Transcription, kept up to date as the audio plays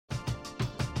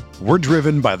We're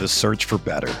driven by the search for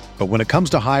better. But when it comes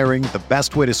to hiring, the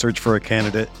best way to search for a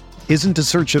candidate isn't to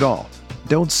search at all.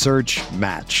 Don't search,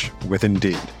 match with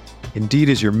Indeed. Indeed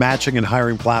is your matching and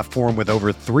hiring platform with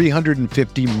over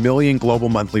 350 million global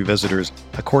monthly visitors,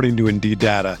 according to Indeed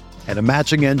data, and a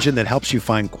matching engine that helps you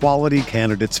find quality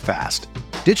candidates fast.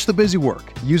 Ditch the busy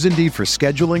work. Use Indeed for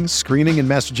scheduling, screening, and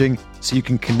messaging so you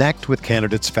can connect with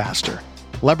candidates faster.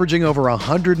 Leveraging over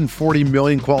 140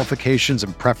 million qualifications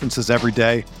and preferences every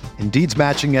day, Indeed's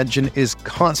matching engine is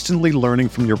constantly learning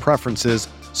from your preferences,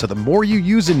 so the more you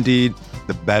use Indeed,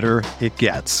 the better it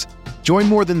gets. Join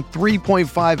more than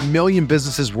 3.5 million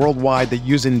businesses worldwide that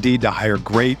use Indeed to hire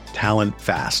great talent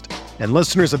fast. And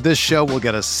listeners of this show will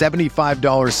get a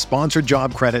 $75 sponsored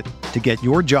job credit to get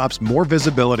your jobs more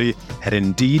visibility at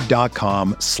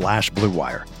Indeed.com/Blue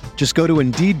Wire. Just go to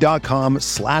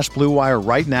Indeed.com/Blue Wire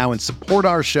right now and support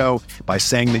our show by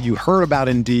saying that you heard about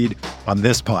Indeed on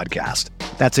this podcast.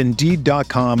 That's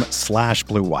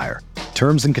Indeed.com/Blue Wire.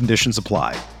 Terms and conditions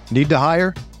apply. Need to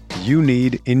hire? You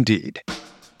need Indeed.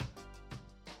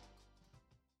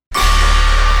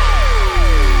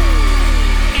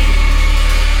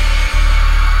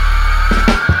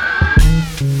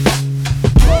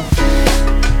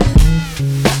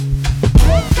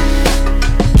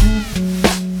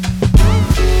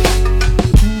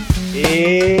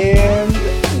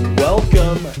 And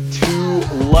welcome to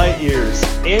Light Years.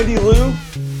 Andy Lou,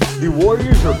 the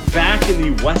Warriors are back in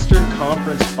the Western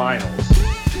Conference Finals.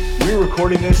 We're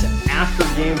recording this after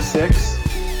Game 6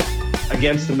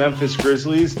 against the Memphis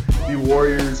Grizzlies. The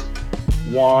Warriors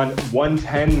won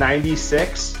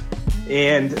 110-96.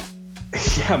 And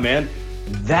yeah, man,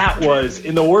 that was,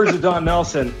 in the words of Don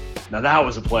Nelson, now that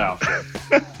was a playoff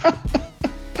game.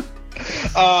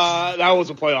 That was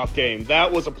a playoff game.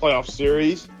 That was a playoff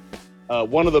series.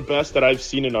 One of the best that I've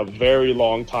seen in a very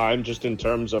long time, just in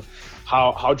terms of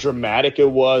how dramatic it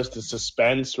was, the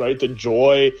suspense, right? The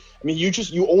joy. I mean, you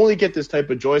only get this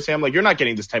type of joy, Sam. Like, you're not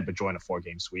getting this type of joy in a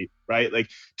 4-game sweep, right? Like,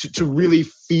 to really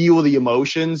feel the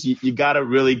emotions, you got to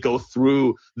really go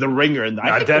through the ringer. And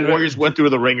I think the Warriors went through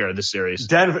the ringer in this series.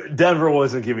 Denver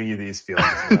wasn't giving you these feelings.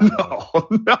 No.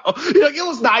 Like, it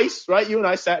was nice, right? You and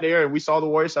I sat there and we saw the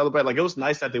Warriors celebrate. Like, it was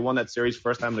nice that they won that series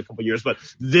first time in a couple of years. But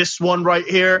this one right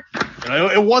here,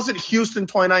 it wasn't Houston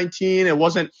 2019. It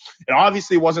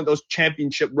obviously wasn't those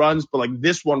championship runs, but like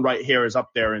this one right here is up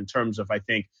there in terms of, I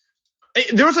think,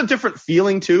 there was a different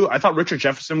feeling too. I thought Richard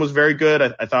Jefferson was very good.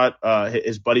 I thought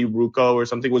his buddy Ruocco or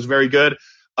something was very good.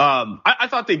 I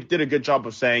thought they did a good job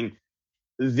of saying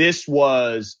this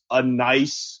was a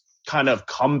nice kind of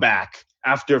comeback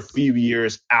after a few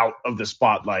years out of the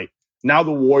spotlight. Now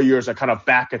the Warriors are kind of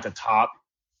back at the top,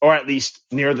 or at least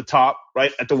near the top,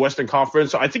 right, at the Western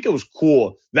Conference. So I think it was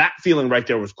cool. That feeling right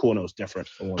there was cool, and it was different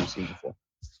from what we've seen before.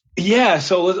 Yeah,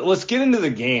 so let's get into the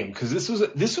game, because this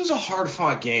was a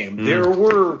hard-fought game. There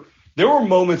were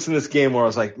moments in this game where I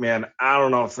was like, man, I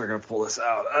don't know if they're going to pull this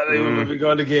out. They would be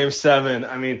going to Game 7.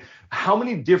 I mean, how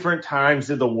many different times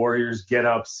did the Warriors get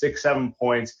up 6-7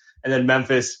 points, and then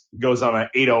Memphis goes on an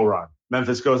 8-0 run?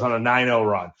 Memphis goes on a 9-0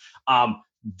 run.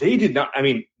 They did not – I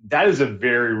mean, that is a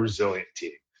very resilient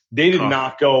team. They did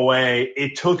not go away.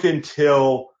 It took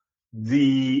until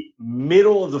the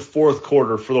middle of the fourth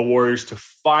quarter for the Warriors to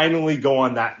finally go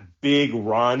on that big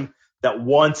run that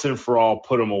once and for all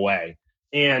put them away.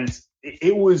 And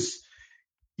it was,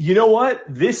 you know what?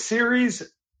 This series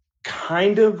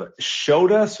kind of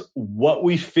showed us what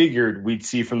we figured we'd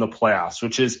see from the playoffs,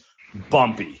 which is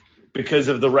bumpy because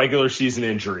of the regular season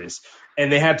injuries. And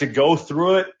they had to go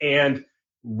through it. And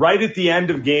right at the end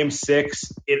of Game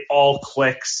 6, it all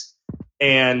clicks.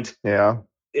 And yeah.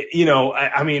 You know,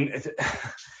 I mean,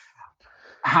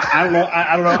 I don't know.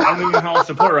 I don't even know how else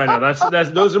to put it right now.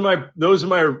 Those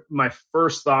are my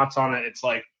first thoughts on it. It's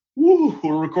like, woo,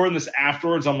 we're recording this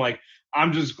afterwards.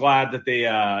 I'm just glad that they,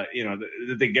 that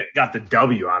they got the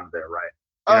W out of there, right?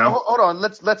 Hold on.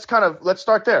 Let's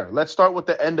start there. Let's start with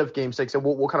the end of Game 6, and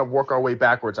we'll kind of work our way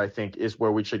backwards. I think is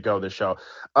where we should go this show.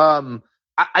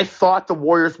 I thought the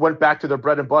Warriors went back to their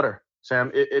bread and butter,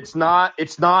 Sam. It's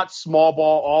not small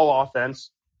ball all offense.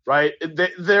 Right?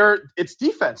 It's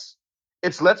defense.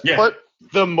 It's put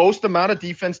the most amount of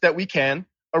defense that we can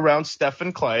around Steph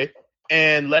and Clay,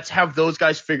 and let's have those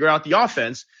guys figure out the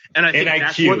offense. And I think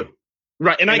that's what,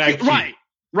 right. And IQ.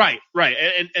 Right.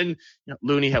 And you know,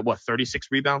 Looney had 36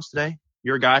 rebounds today?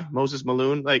 Your guy, Moses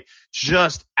Malone, like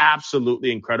just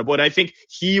absolutely incredible. And I think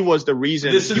he was the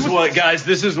reason. This is what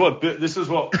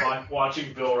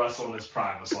watching Bill Russell in his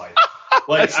prime was like.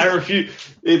 Like, I refuse.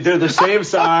 They're the same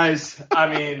size.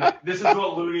 I mean, this is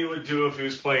what Looney would do if he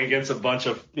was playing against a bunch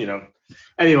of,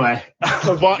 Anyway,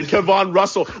 Kevon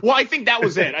Russell. Well, I think that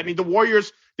was it. I mean, the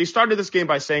Warriors, they started this game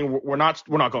by saying we're not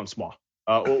going small.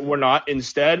 We're not.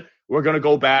 Instead, we're going to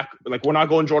go back. Like, we're not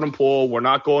going Jordan Poole. We're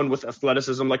not going with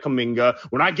athleticism like Kuminga.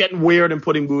 We're not getting weird and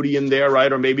putting Moody in there,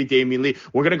 right? Or maybe Damian Lee.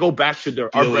 We're going to go back to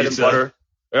our bread and butter.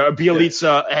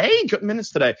 Bielitsa, hey, good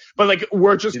minutes today. But like,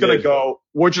 we're just going to go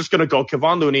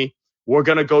Kevon Looney. We're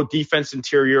going to go defense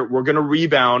interior. We're going to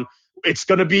rebound. It's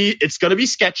going to be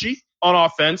sketchy on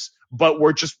offense, but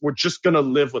we're just going to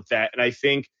live with that. And I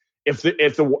think I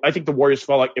think the Warriors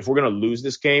felt like if we're going to lose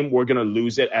this game, we're going to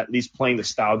lose it at least playing the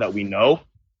style that we know.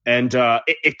 And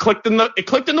it clicked in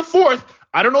the fourth.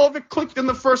 I don't know if it clicked in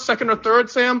the first, second, or third,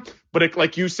 Sam, but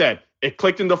like you said, it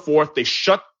clicked in the fourth. They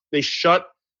shut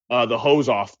the hose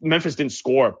off. Memphis didn't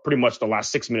score pretty much the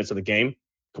last 6 minutes of the game.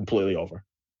 Completely over.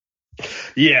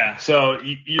 Yeah. So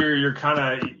you're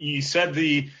kind of, you said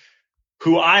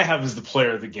who I have as the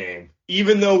player of the game,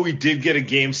 even though we did get a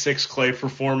Game 6 Clay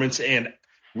performance, and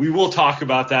we will talk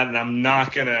about that, and I'm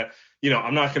not gonna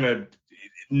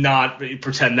not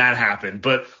pretend that happened.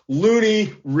 But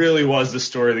Looney really was the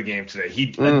story of the game today.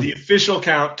 He the official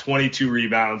count, 22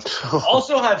 rebounds,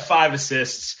 also had 5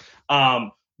 assists.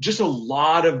 Just a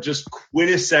lot of just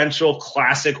quintessential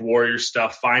classic Warrior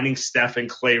stuff, finding Steph and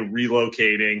Clay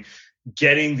relocating,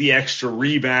 getting the extra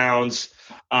rebounds,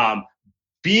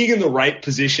 being in the right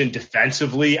position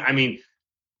defensively. I mean,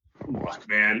 look,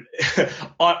 man,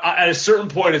 at a certain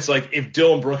point, it's like if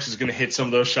Dylan Brooks is going to hit some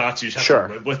of those shots, you just have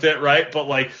to live with it, right? But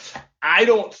like, I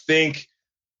don't think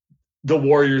the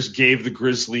Warriors gave the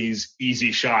Grizzlies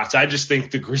easy shots. I just think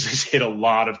the Grizzlies hit a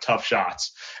lot of tough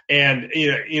shots. And,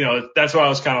 you know, that's why I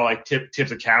was kind of like tip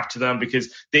the cap to them,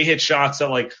 because they hit shots that,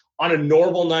 like, on a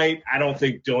normal night, I don't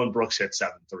think Dylan Brooks hit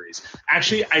 7 threes.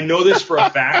 Actually, I know this for a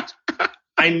fact.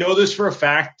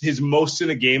 His most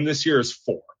in a game this year is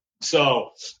 4.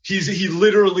 So he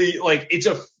literally, like, it's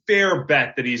a fair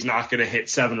bet that he's not going to hit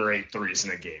 7 or 8 threes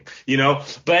in a game, you know?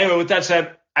 But anyway, with that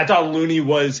said, I thought Looney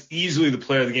was easily the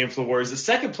player of the game for the Warriors. The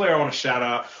second player I want to shout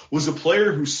out was the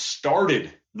player who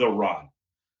started the run,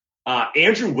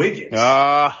 Andrew Wiggins,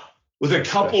 with a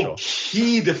couple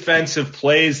key defensive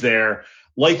plays there.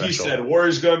 Like you said,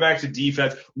 Warriors going back to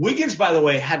defense. Wiggins, by the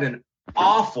way, had an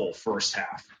awful first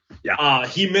half. Yeah.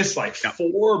 He missed like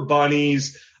 4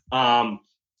 bunnies. It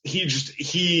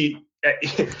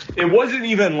wasn't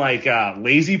even like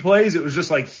lazy plays. It was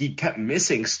just like he kept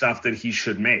missing stuff that he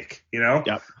should make, you know?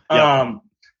 Yep. And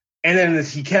then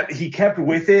he kept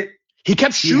with it. He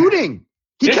kept shooting.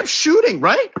 He kept shooting,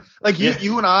 right? Like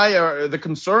you and I are, the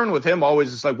concern with him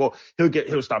always is like, well,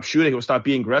 he'll stop shooting. He'll stop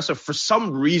being aggressive. For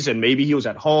some reason, maybe he was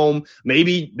at home.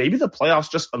 Maybe the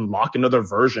playoffs just unlock another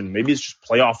version. Maybe it's just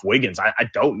playoff Wiggins. I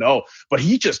don't know. But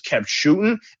he just kept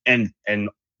shooting and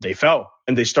they fell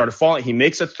and they started falling. He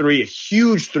makes a 3, a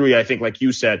huge 3, I think, like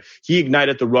you said. He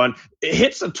ignited the run. It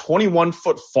hits a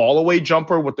 21-foot fall away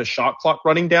jumper with the shot clock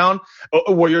running down,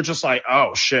 where you're just like,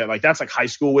 oh shit, like that's like high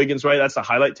school Wiggins, right? That's the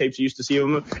highlight tapes you used to see of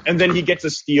him. And then he gets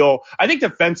a steal. I think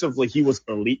defensively he was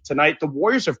elite tonight. The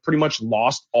Warriors have pretty much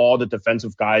lost all the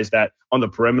defensive guys that on the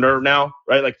perimeter now,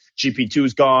 right? Like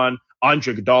GP2's gone,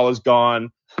 Andre Iguodala's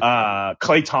gone.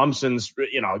 Klay Thompson's,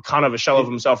 kind of a shell of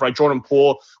himself, right? Jordan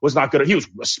Poole was not good. He was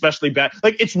especially bad.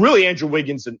 Like, it's really Andrew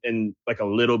Wiggins and like a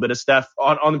little bit of Steph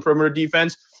on the perimeter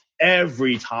defense.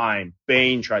 Every time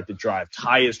Bane tried to drive,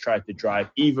 Tyus tried to drive,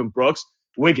 even Brooks,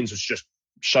 Wiggins was just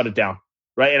shut it down,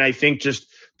 right? And I think just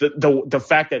the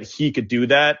fact that he could do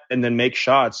that and then make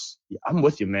shots, I'm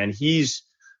with you, man.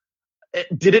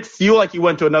 Did it feel like he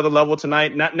went to another level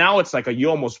tonight? Now it's like you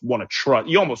almost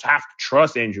have to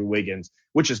trust Andrew Wiggins,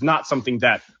 which is not something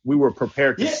that we were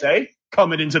prepared to say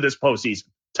coming into this postseason.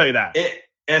 Tell you that.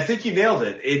 And I think you nailed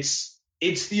it.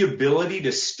 It's the ability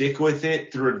to stick with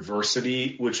it through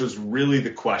adversity, which was really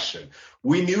the question.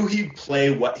 We knew he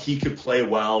could play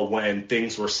well when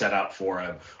things were set up for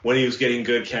him, when he was getting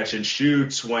good catch and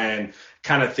shoots, when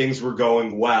kind of things were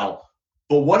going well.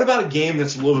 But what about a game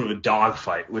that's a little bit of a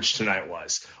dogfight, which tonight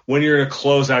was? When you're in a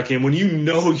closeout game, when you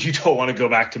know you don't want to go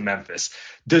back to Memphis,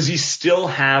 does he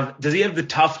have the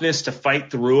toughness to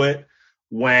fight through it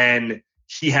when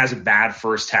he has a bad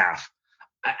first half?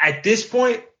 At this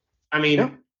point, I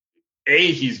mean,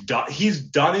 he's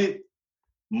done it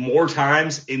more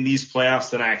times in these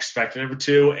playoffs than I expected him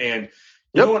to, and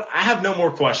you know what? I have no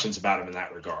more questions about him in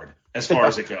that regard as far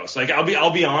as it goes. Like,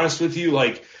 I'll be honest with you,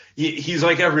 like. He's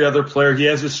like every other player. He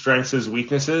has his strengths, his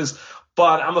weaknesses.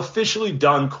 but I'm officially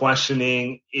done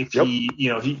questioning if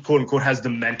he quote unquote has the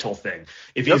mental thing,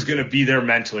 if he's going to be there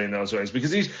mentally in those ways,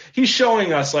 because he's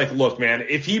showing us like, look, man,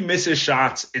 if he misses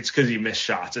shots, it's because he missed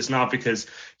shots. It's not because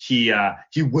he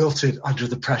wilted under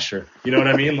the pressure. You know what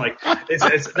I mean? Like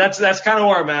that's kind of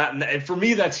where I'm at. And for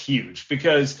me, that's huge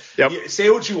because say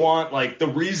what you want. Like the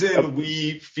reason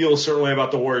we feel a certain way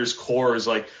about the Warriors core is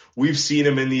like, we've seen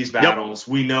them in these battles.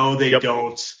 We know they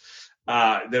don't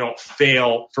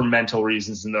fail for mental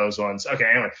reasons in those ones. Okay,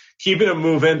 anyway, keeping it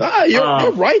moving.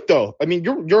 You're right though. I mean,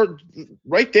 you're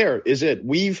right there. Is it?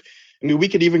 We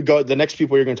could even go the next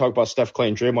people you're going to talk about, Steph, Clay,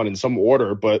 and Draymond in some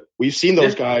order, but we've seen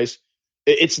those guys.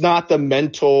 It's not the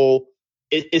mental.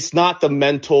 It's not the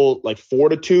mental like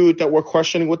fortitude that we're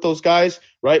questioning with those guys,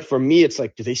 right? For me, it's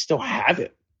like, do they still have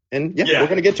it? And we're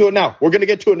going to get to it now. We're going to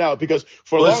get to it now because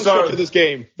for a long stretch of this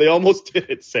game, they almost did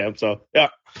it, Sam. So yeah.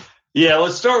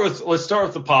 Let's start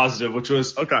with the positive, which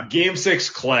was Game 6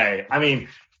 Clay. I mean,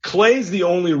 Clay's the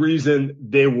only reason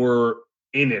they were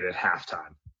in it at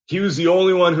halftime. He was the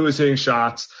only one who was hitting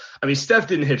shots. I mean, Steph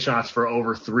didn't hit shots for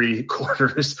over 3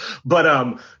 quarters,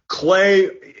 but Clay,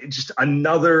 just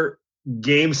another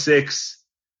Game 6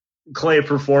 Clay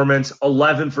performance,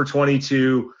 11 for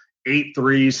 22, 8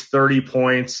 threes, 30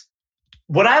 points.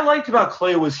 What I liked about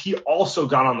Clay was he also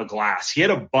got on the glass. He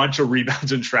had a bunch of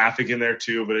rebounds and traffic in there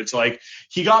too, but it's like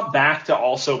he got back to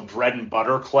also bread and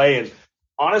butter Clay. And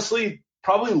honestly,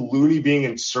 probably Looney being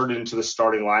inserted into the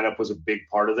starting lineup was a big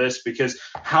part of this, because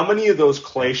how many of those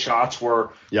Clay shots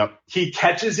were he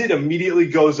catches it, immediately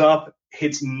goes up,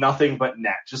 hits nothing but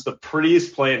net. Just the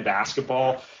prettiest play in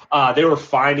basketball. They were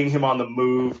finding him on the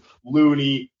move.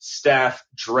 Looney, Steph,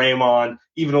 Draymond,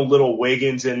 even a little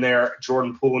Wiggins in there.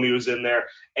 Jordan Poole was in there.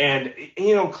 And,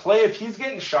 Clay, if he's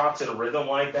getting shots in a rhythm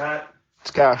like that,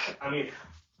 it's cash. I mean,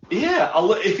 yeah,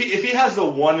 if he has the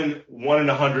 1 in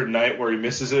 100 night where he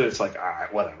misses it, it's like, all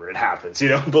right, whatever, it happens,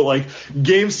 But like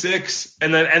Game 6,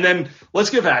 and then let's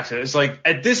get back to it. It's like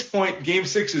at this point, Game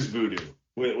 6 is voodoo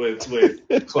with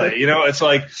Clay. It's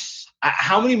like,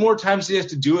 how many more times do you have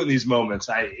to do it in these moments?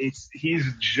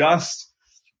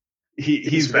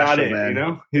 He's special, got it,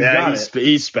 man.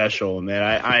 He's special,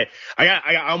 man.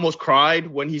 I almost cried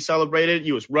when he celebrated.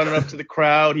 He was running up to the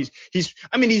crowd. He's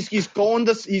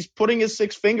putting his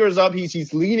 6 fingers up.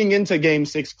 He's leaning into Game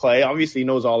 6. Clay obviously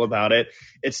knows all about it.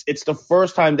 It's the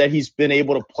first time that he's been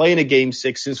able to play in a Game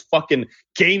 6 since fucking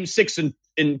Game 6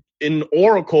 in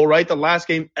Oracle, right? The last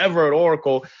game ever at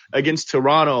Oracle against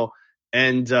Toronto.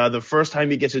 And the first time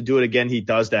he gets to do it again, he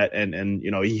does that. And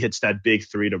he hits that big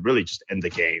 3 to really just end the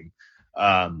game.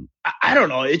 I don't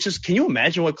know. It's just, can you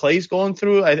imagine what Clay's going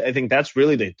through? I think that's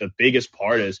really the biggest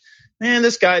part is, man,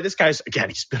 this guy's, again,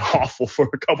 he's been awful for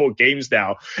a couple of games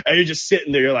now. And you're just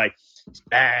sitting there, you're like,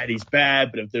 he's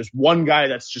bad. But if there's one guy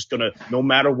that's just going to, no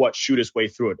matter what, shoot his way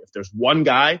through it. If there's one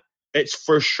guy, it's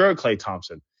for sure Klay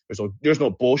Thompson. There's no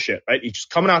bullshit, right? He's just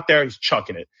coming out there, he's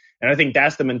chucking it. And I think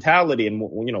that's the mentality. And,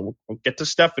 we'll get to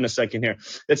Steph in a second here.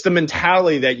 It's the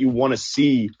mentality that you want to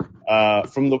see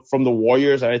from the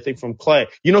Warriors, and I think from Klay.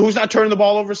 You know who's not turning the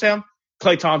ball over, Sam?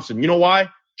 Klay Thompson. You know why?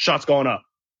 Shots going up.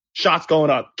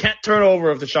 Can't turn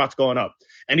over if the shot's going up.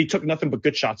 And he took nothing but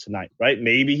good shots tonight, right?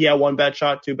 Maybe he had 1 bad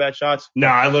shot, 2 bad shots. No,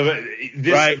 I live it.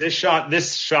 This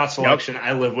shot selection,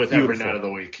 I live with every night of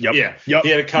the week. Yep. Yeah. Yep. He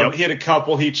had a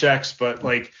couple he checks, but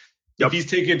like, if he's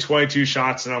taking 22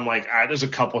 shots and I'm like, there's a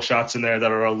couple shots in there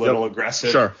that are a little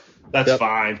aggressive. Sure. That's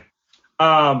fine.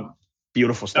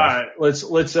 Beautiful stuff. All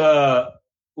right,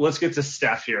 let's get to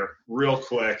Steph here real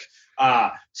quick.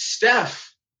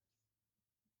 Steph,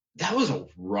 that was a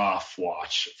rough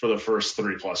watch for the first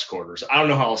 3+ quarters. I don't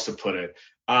know how else to put it.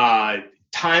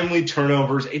 Timely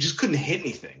turnovers. He just couldn't hit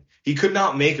anything. He could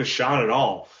not make a shot at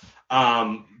all.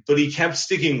 But he kept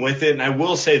sticking with it. And I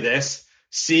will say this,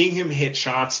 seeing him hit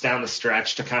shots down the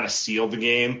stretch to kind of seal the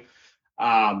game,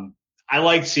 I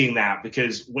like seeing that,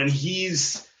 because when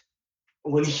he's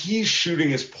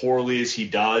shooting as poorly as he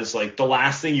does, like, the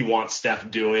last thing you want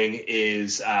Steph doing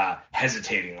is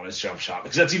hesitating on his jump shot,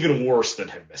 because that's even worse than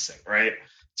him missing, right?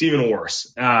 It's even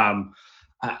worse. I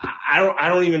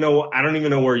don't even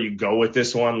know where you go with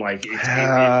this one. Like,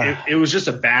 it was just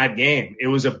a bad game. It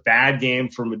was a bad game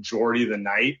for majority of the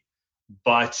night,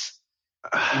 but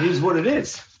it is what it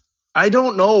is. I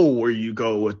don't know where you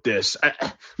go with this.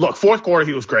 Look, fourth quarter,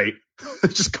 he was great.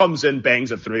 Just comes in,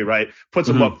 bangs a 3, right? Puts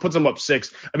him up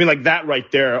 6. I mean, like, that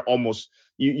right there, almost,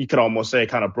 you could almost say,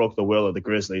 kind of broke the will of the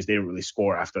Grizzlies. They didn't really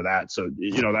score after that. So,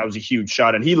 that was a huge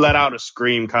shot. And he let out a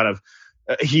scream, kind of,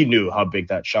 he knew how big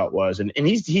that shot was. And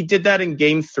he did that in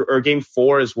game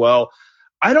 4 as well.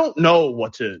 I don't know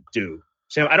what to do,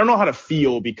 Sam, I don't know how to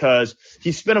feel because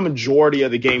he spent a majority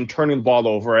of the game turning the ball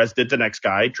over, as did the next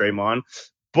guy, Draymond.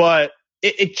 But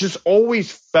it just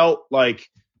always felt like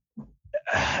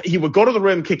he would go to the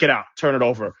rim, kick it out, turn it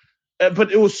over.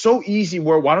 But it was so easy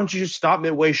where why don't you just stop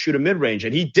midway, shoot a mid-range?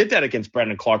 And he did that against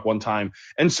Brandon Clark one time.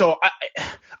 And so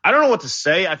I don't know what to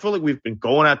say. I feel like we've been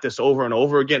going at this over and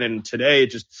over again. And today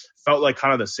it just felt like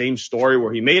kind of the same story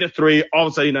where he made a three. All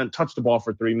of a sudden he doesn't touch the ball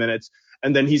for 3 minutes.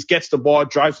 And then he gets the ball,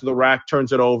 drives to the rack,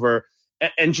 turns it over.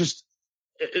 And just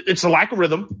it's a lack of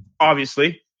rhythm,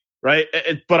 obviously, right?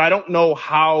 But I don't know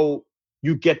how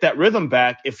you get that rhythm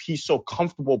back if he's so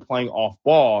comfortable playing off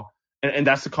ball. And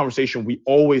that's the conversation we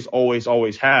always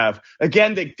have.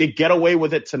 Again, they get away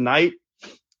with it tonight.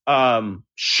 Sam,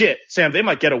 they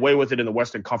might get away with it in the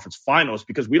Western Conference Finals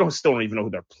because we still don't even know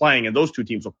who they're playing. And those two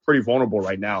teams are pretty vulnerable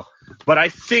right now. But I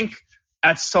think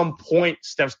at some point,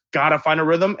 Steph's got to find a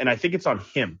rhythm. And I think it's on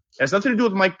him. It has nothing to do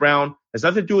with Mike Brown. It has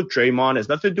nothing to do with Draymond. It has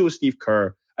nothing to do with Steve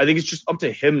Kerr. I think it's just up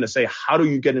to him to say, how do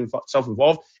you get yourself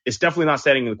involved? It's definitely not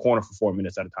standing in the corner for 4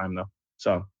 minutes at a time, though.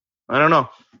 So I don't know.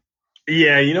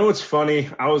 Yeah, you know what's funny?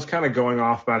 I was kind of going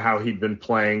off about how he'd been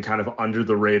playing kind of under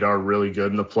the radar really good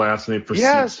in the playoffs, and he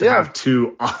proceeds to have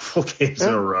 2 awful games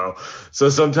in a row. So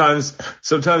sometimes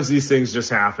these things just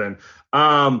happen.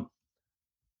 I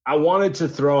wanted to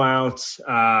throw out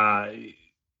a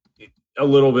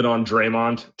little bit on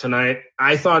Draymond tonight.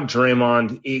 I thought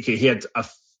Draymond, he had a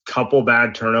couple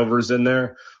bad turnovers in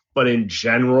there, but in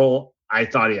general, I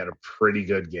thought he had a pretty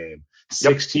good game.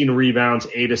 16 rebounds,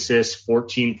 8 assists,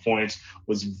 14 points,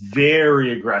 was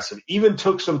very aggressive. Even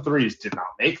took some threes. Did not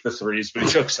make the threes, but he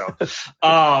took some.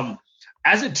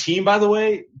 As a team, by the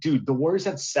way, dude, the Warriors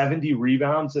had 70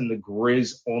 rebounds and the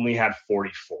Grizz only had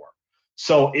 44.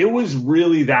 So it was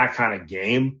really that kind of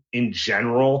game in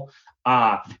general.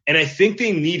 And I think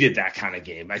they needed that kind of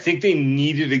game. I think they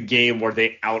needed a game where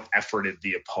they out-efforted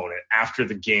the opponent after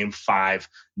the Game 5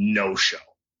 no-show.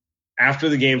 After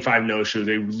the Game 5 no-show,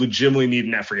 they legitimately need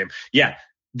an effort game. Yeah,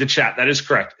 the chat, that is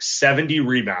correct. 70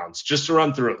 rebounds. Just to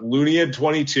run through it, Looney had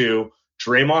 22,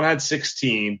 Draymond had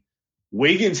 16,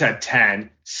 Wiggins had 10,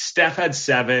 Steph had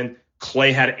 7,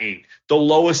 Clay had 8. The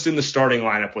lowest in the starting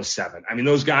lineup was 7. I mean,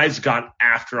 those guys got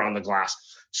after on the glass.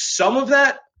 Some of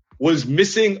that was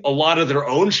missing a lot of their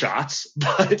own shots,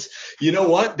 but you know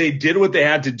what? They did what they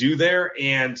had to do there,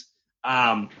 and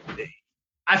I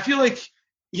feel like,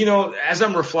 you know, as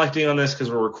I'm reflecting on this, because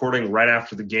we're recording right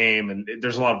after the game and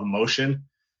there's a lot of emotion,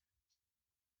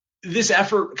 this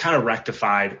effort kind of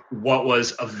rectified what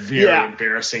was a very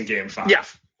embarrassing Game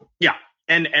 5. Yeah.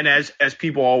 And as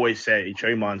people always say,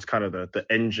 Draymond's kind of the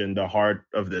engine, the heart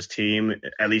of this team,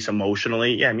 at least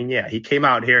emotionally. Yeah, I mean, he came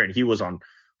out here and he was on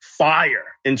fire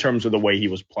in terms of the way he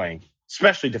was playing,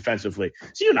 especially defensively.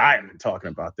 So you and I have been talking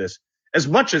about this. As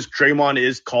much as Draymond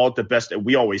is called the best,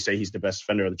 we always say he's the best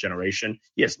defender of the generation,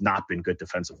 he has not been good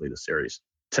defensively this series.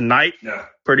 Tonight,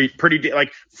 pretty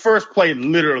like first play,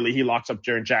 literally, he locks up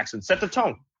Jaren Jackson. Set the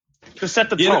tone. Just set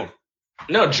the tone.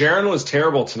 No, Jaren was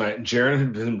terrible tonight. Jaren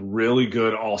had been really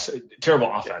good also.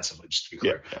 Terrible offensively, just to be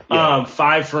clear.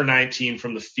 5 for 19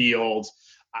 from the field.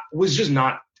 Was just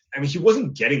not, I mean, he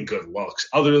wasn't getting good looks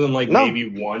other than maybe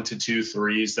 1 to 2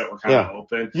 threes that were kind of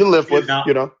open. You live with,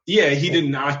 Yeah, he did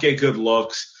not get good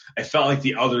looks. I felt like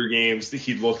the other games that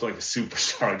he looked like a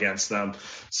superstar against them.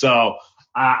 So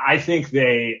I think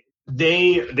they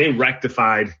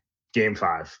rectified Game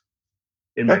 5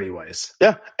 in many ways.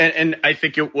 Yeah, and I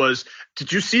think it was,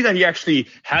 did you see that he actually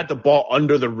had the ball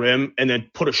under the rim and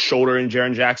then put a shoulder in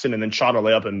Jaren Jackson and then shot a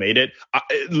layup and made it?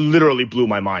 It literally blew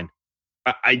my mind.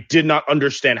 I did not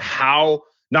understand how,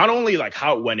 not only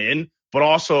how it went in, but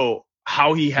also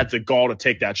how he had the gall to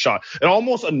take that shot. It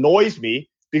almost annoys me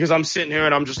because I'm sitting here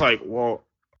and I'm just like, well,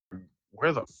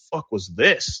 where the fuck was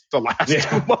this the last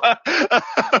 2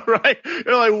 months? Right?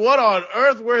 You're like, what on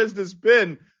earth? Where has this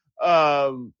been?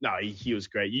 No, he was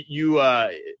great.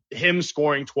 Him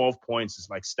scoring 12 points is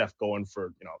like Steph going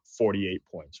for 48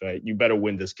 points, right? You better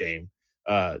win this game.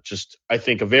 I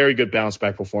think a very good bounce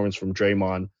back performance from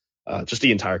Draymond. Just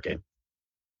the entire game.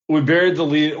 We buried the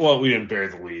lead. Well, we didn't bury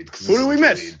the lead. Who did we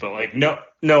miss? Lead, but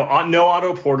no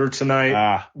Otto Porter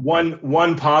tonight.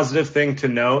 One positive thing to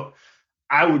note.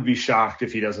 I would be shocked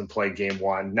if he doesn't play Game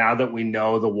 1. Now that we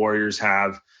know the Warriors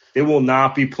they will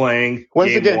not be playing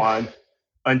Game 1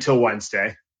 until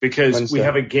Wednesday because we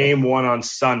have a Game 1 on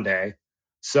Sunday.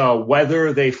 So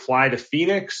whether they fly to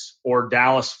Phoenix or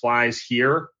Dallas flies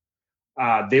here,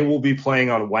 they will be playing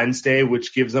on Wednesday,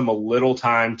 which gives them a little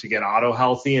time to get Otto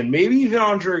healthy and maybe even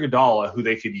Andre Iguodala, who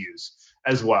they could use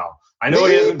as well. I know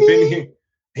he hasn't been here.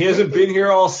 He hasn't been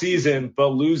here all season, but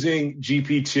losing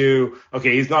GP2,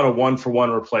 okay, he's not a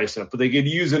one-for-one replacement, but they could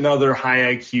use another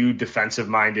high IQ,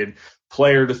 defensive-minded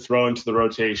player to throw into the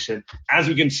rotation. As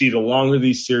we can see, the longer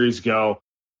these series go,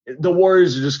 the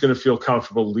Warriors are just going to feel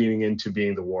comfortable leaning into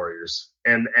being the Warriors,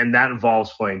 and that involves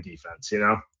playing defense, you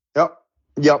know?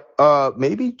 Yep.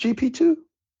 Maybe GP2?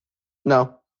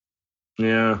 No.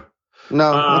 Yeah.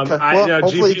 No. Okay. Well,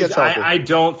 hopefully he gets healthy. I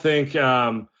don't think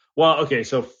well, okay,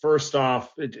 so first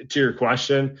off, to your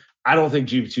question, I don't think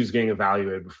GP2 is getting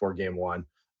evaluated before game 1.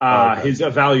 Okay. His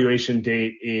evaluation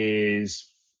date is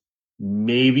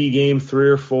maybe game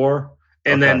 3 or 4.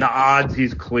 And then the odds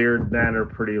he's cleared then are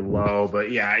pretty low.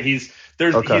 But yeah, he's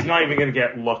not even going to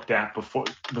get looked at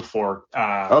before.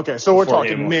 Okay, so we're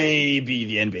talking maybe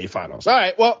the NBA Finals. All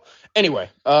right. Well, anyway,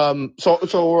 so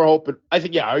we're hoping. I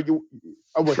think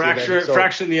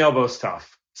fracturing the elbow is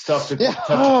tough. It's tough to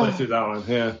play through that one.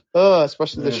 Yeah.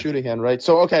 Especially the shooting hand, right?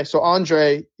 So so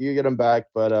Andre, you get him back,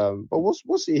 but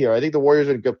we'll see here. I think the Warriors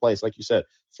are in a good place, like you said.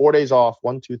 4 days off.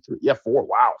 1, 2, 3. Yeah, 4.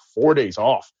 Wow, 4 days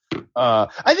off.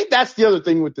 I think that's the other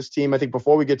thing with this team. I think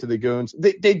before we get to the Goons,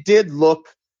 they did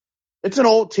look. It's an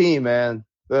old team, man.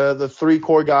 The 3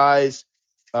 core guys,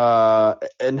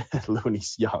 and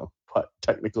Looney's young, but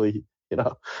technically,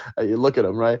 you look at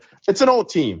him, right? It's an old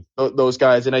team, those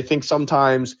guys, and I think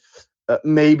sometimes.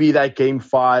 Maybe that game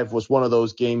 5 was one of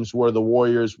those games where the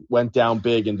Warriors went down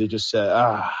big and they just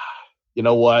said, you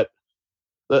know what?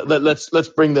 Let's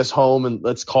bring this home and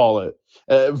let's call it.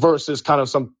 Versus kind of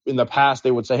some in the past,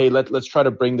 they would say, hey, let's try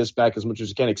to bring this back as much as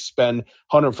you can, expend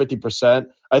 150%.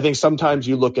 I think sometimes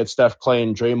you look at Steph, Clay,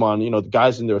 and Draymond, the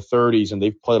guys in their 30s, and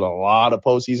they've played a lot of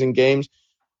postseason games.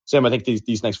 Sam, I think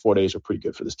these next 4 days are pretty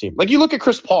good for this team. Like, you look at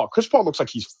Chris Paul. Chris Paul looks like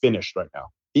he's finished right now.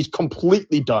 He's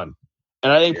completely done.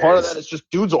 And I think part of that is just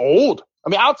dude's old. I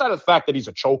mean, outside of the fact that he's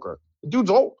a choker, the dude's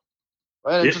old.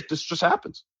 Right? And this just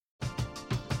happens.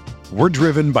 We're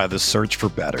driven by the search for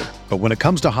better. But when it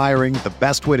comes to hiring, the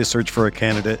best way to search for a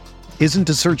candidate isn't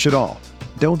to search at all.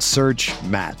 Don't search,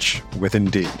 match with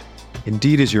Indeed.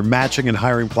 Indeed is your matching and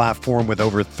hiring platform with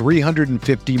over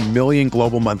 350 million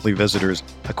global monthly visitors,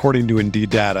 according to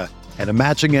Indeed data, and a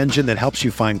matching engine that helps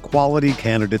you find quality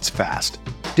candidates fast.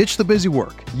 Ditch the busy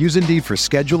work. Use Indeed for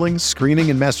scheduling,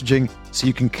 screening, and messaging so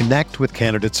you can connect with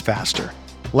candidates faster.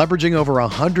 Leveraging over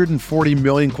 140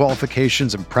 million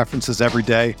qualifications and preferences every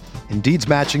day, Indeed's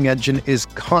matching engine is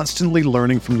constantly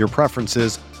learning from your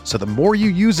preferences, so the more you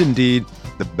use Indeed,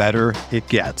 the better it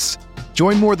gets.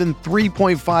 Join more than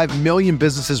 3.5 million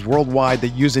businesses worldwide that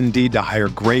use Indeed to hire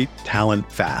great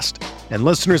talent fast. And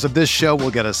listeners of this show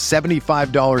will get a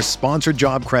 $75 sponsored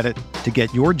job credit to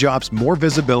get your jobs more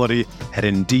visibility at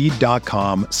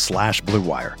Indeed.com/Blue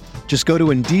Wire. Just go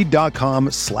to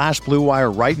Indeed.com/Blue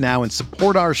Wire right now and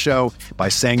support our show by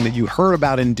saying that you heard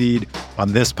about Indeed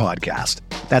on this podcast.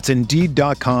 That's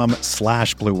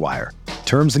Indeed.com/Blue Wire.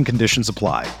 Terms and conditions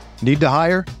apply. Need to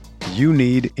hire? You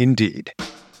need Indeed.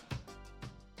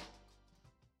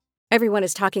 Everyone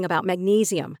is talking about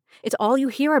magnesium. It's all you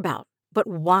hear about. But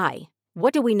why?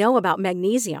 What do we know about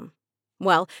magnesium?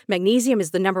 Well, magnesium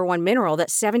is the #1 mineral that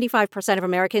 75% of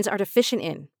Americans are deficient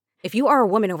in. If you are a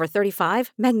woman over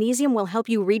 35, magnesium will help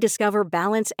you rediscover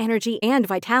balance, energy, and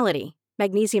vitality.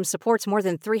 Magnesium supports more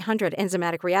than 300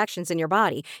 enzymatic reactions in your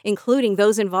body, including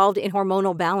those involved in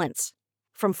hormonal balance.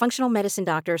 From functional medicine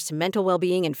doctors to mental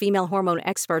well-being and female hormone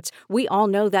experts, we all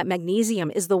know that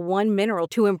magnesium is the one mineral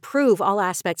to improve all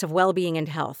aspects of well-being and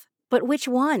health. But which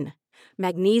one?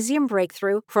 Magnesium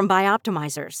Breakthrough from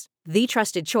Bioptimizers, the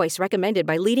trusted choice recommended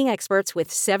by leading experts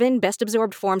with 7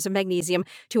 best-absorbed forms of magnesium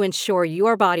to ensure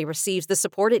your body receives the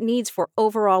support it needs for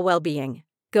overall well-being.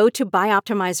 Go to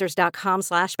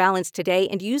bioptimizers.com/balance today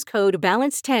and use code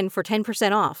BALANCE10 for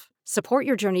 10% off. Support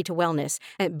your journey to wellness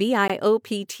at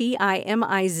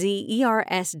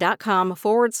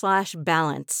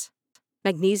bioptimizers.com/balance.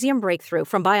 Magnesium Breakthrough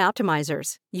from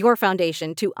Bioptimizers, your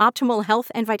foundation to optimal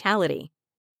health and vitality.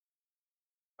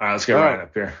 All right, let's get Ryan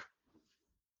up here.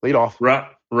 Lead off.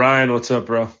 Ryan, what's up,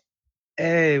 bro?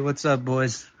 Hey, what's up,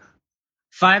 boys?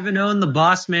 5-0 in the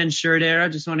boss man shirt era.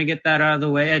 Just want to get that out of the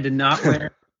way. I did not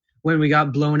wear when we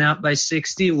got blown out by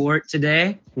 60. Wore it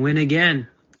today. Win again.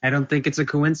 I don't think it's a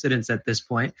coincidence at this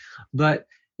point. But,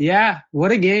 yeah,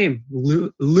 what a game.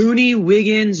 Looney,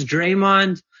 Wiggins,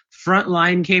 Draymond, front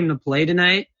line came to play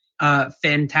tonight.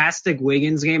 Fantastic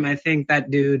Wiggins game. I think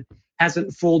that dude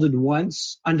hasn't folded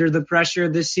once under the pressure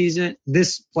this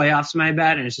playoffs, my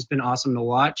bad, and it's just been awesome to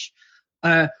watch.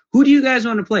 Who do you guys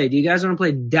want to play? Do you guys want to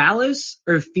play Dallas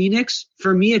or Phoenix?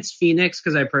 For me, it's Phoenix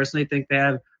because I personally think they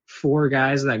have 4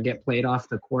 guys that get played off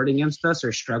the court against us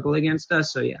or struggle against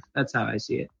us. So, yeah, that's how I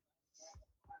see it.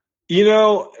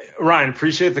 Ryan,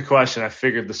 appreciate the question. I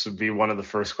figured this would be one of the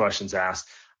first questions asked.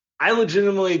 I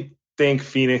legitimately think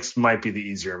Phoenix might be the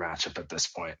easier matchup at this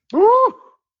point. Woo!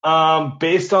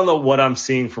 Based on what I'm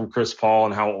seeing from Chris Paul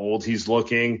and how old he's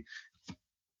looking,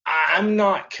 I'm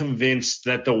not convinced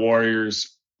that the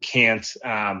Warriors can't.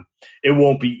 It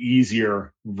won't be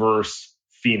easier versus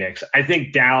Phoenix. I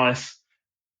think Dallas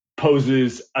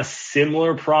poses a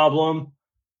similar problem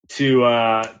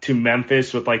to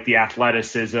Memphis with like the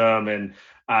athleticism and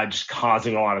just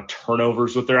causing a lot of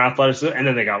turnovers with their athleticism, and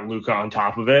then they got Luka on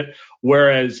top of it.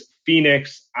 Whereas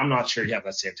Phoenix, I'm not sure you have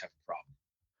that same type of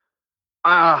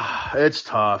problem. It's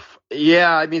tough.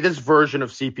 Yeah, I mean, this version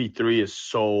of CP3 is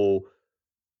so.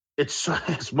 It's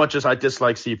as much as I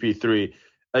dislike CP3.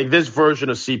 Like this version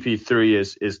of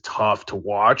CP3 is tough to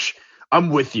watch. I'm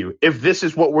with you. If this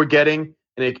is what we're getting,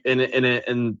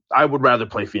 and I would rather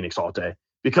play Phoenix all day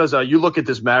because you look at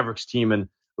this Mavericks team and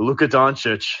Luka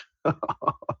Doncic.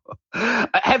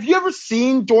 Have you ever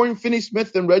seen Dorian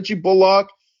Finney-Smith and Reggie Bullock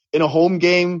in a home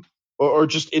game or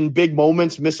just in big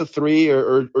moments miss a three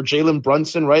or Jalen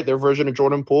Brunson, right? Their version of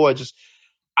Jordan Poole.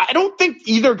 I don't think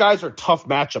either guys are tough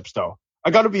matchups though. I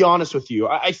got to be honest with you.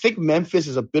 I think Memphis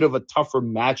is a bit of a tougher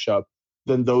matchup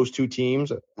than those two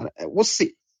teams. We'll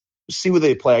see. We'll see who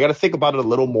they play. I got to think about it a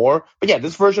little more. But yeah,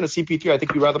 this version of CP3, I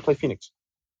think we'd rather play Phoenix.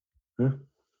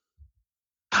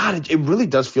 God, it really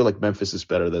does feel like Memphis is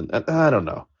better than. I don't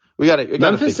know. We got to.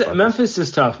 Memphis is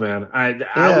tough, man.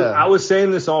 I was saying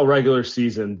this all regular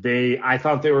season. I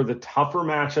thought they were the tougher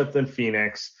matchup than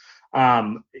Phoenix.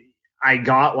 I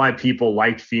got why people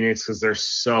liked Phoenix because they're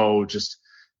so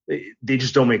they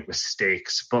just don't make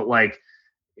mistakes. But like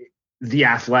the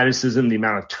athleticism, the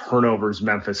amount of turnovers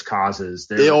Memphis causes,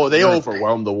 they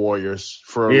overwhelmed the Warriors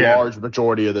for a large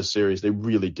majority of the series. They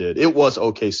really did. It was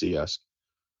OKC-esque.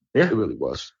 Yeah, it really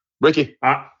was. Ricky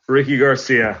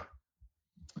Garcia.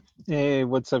 Hey,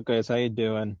 what's up, guys? How you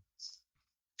doing?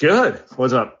 Good.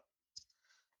 What's up?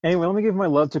 Anyway, let me give my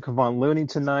love to Kevon Looney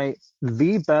tonight,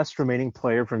 the best remaining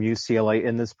player from UCLA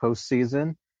in this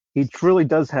postseason. He truly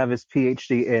does have his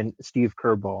PhD in Steve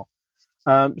Kerr ball.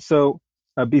 So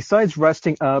besides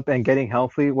resting up and getting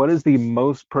healthy, what is the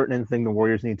most pertinent thing the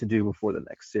Warriors need to do before the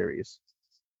next series?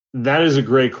 That is a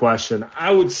great question.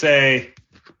 I would say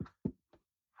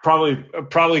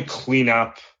probably clean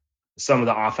up some of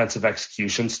the offensive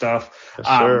execution stuff.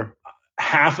 Yes, sure.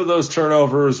 Half of those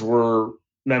turnovers were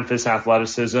Memphis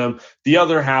athleticism. The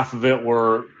other half of it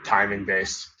were timing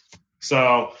based.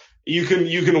 So you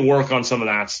can work on some of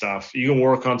that stuff. You can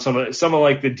work on some of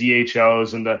like the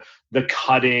DHOs and the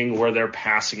cutting where they're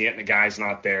passing it and the guy's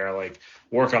not there. Like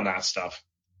work on that stuff.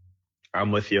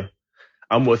 I'm with you.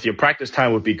 Practice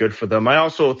time would be good for them. I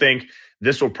also think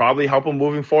this will probably help them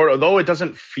moving forward, although it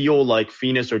doesn't feel like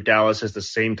Phoenix or Dallas has the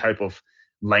same type of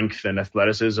length and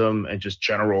athleticism and just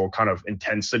general kind of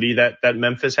intensity that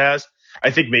Memphis has. I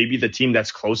think maybe the team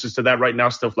that's closest to that right now,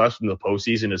 still left from the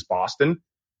postseason, is Boston.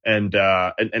 And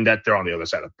that they're on the other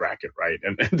side of the bracket, right?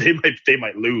 And they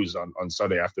might lose on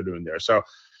Sunday afternoon there. So,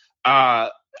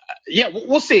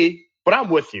 we'll see. But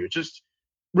I'm with you. Just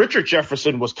Richard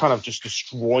Jefferson was kind of just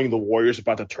destroying the Warriors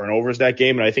about the turnovers that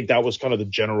game, and I think that was kind of the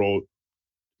general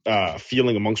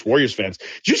feeling amongst Warriors fans.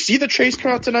 Did you see the Chase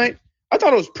crowd tonight? I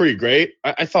thought it was pretty great.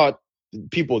 I thought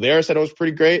people there said it was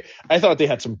pretty great. I thought they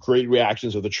had some great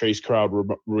reactions of the Trace crowd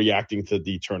reacting to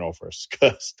the turnovers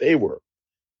because they were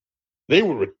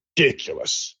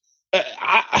ridiculous.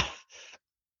 I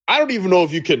don't even know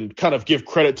if you can kind of give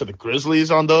credit to the Grizzlies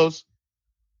on those.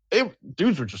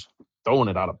 Dudes were just throwing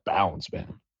it out of bounds,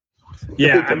 man.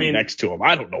 Yeah, I mean, next to him,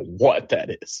 I don't know what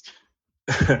that is.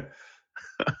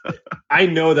 I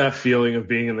know that feeling of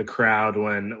being in the crowd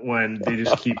when they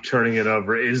just keep turning it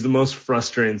over. It is the most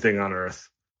frustrating thing on earth.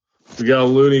 We got a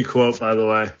Looney quote, by the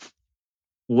way.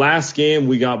 Last game,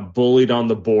 we got bullied on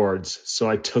the boards, so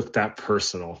I took that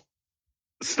personal.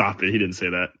 Stop it. He didn't say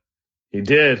that. He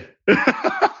did.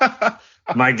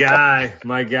 My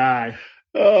guy.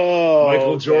 Oh,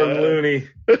 Michael Jordan Looney.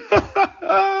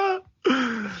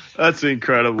 That's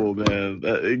incredible, man.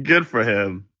 Good for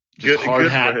him. Good hard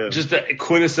hat. For him. Just a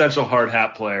quintessential hard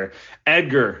hat player.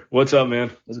 Edgar, what's up, man?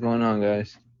 What's going on,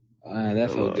 guys?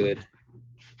 That felt good.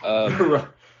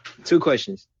 2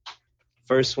 questions.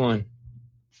 First one,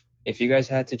 if you guys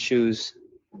had to choose,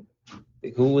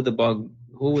 who would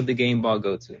the game ball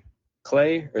go to?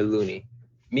 Clay or Looney?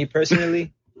 Me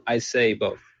personally, I'd say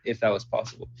both, if that was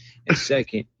possible. And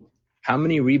second, how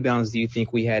many rebounds do you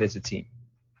think we had as a team?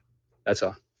 That's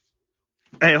all.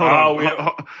 Hey, hold on.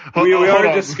 We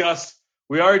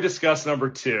already discussed number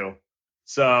 2.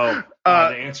 So the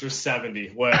answer is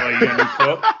 70. What you got any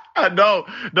quote? No,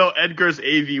 Edgar's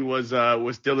AV was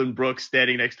Dylan Brooks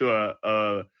standing next to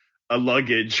a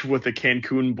luggage with a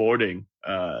Cancun boarding.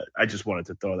 I just wanted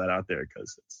to throw that out there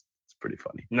because it's pretty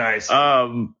funny. Nice.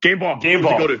 Game ball.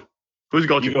 Who's it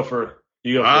go to? You go first.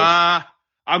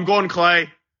 I'm going Clay.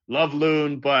 Love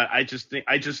Loon, but I just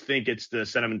think it's the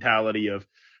sentimentality of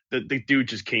the dude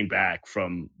just came back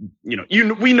from,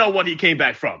 we know what he came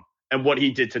back from, and what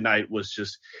he did tonight was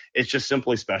it's just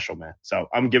simply special, man. So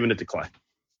I'm giving it to Clay.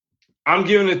 I'm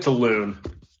giving it to Loon.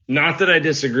 Not that I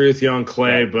disagree with you on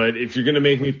Clay, but if you're going to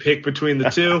make me pick between the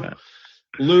two,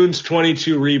 Loon's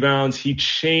 22 rebounds. He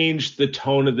changed the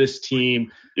tone of this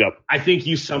team. Yep. I think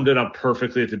you summed it up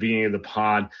perfectly at the beginning of the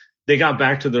pod. They got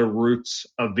back to their roots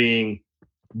of being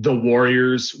the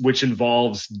Warriors, which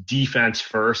involves defense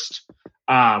first.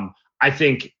 I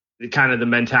think kind of the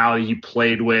mentality he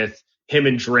played with, him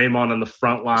and Draymond on the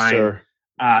front line,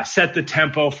 set the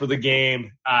tempo for the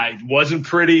game. It wasn't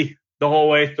pretty the whole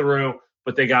way through,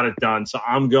 but they got it done. So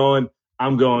I'm going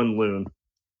Loon.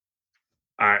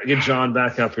 All right, get John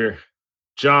back up here.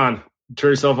 John,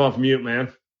 turn yourself off mute,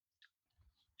 man.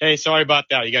 Hey, sorry about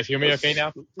that. You guys hear me okay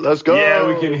now? Let's go. Yeah,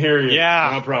 we can hear you. Yeah,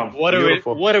 no problem. What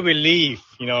a relief.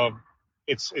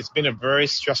 It's been a very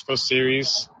stressful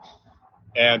series,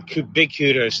 and big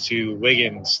kudos to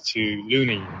Wiggins, to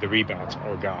Looney, the rebounds.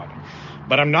 Oh God!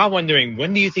 But I'm not wondering,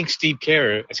 when do you think Steve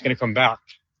Kerr is going to come back?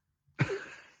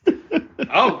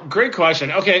 Oh, great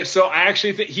question. Okay, so I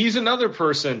actually think he's another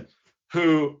person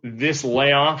who this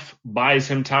layoff buys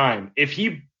him time. If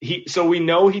so we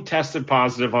know he tested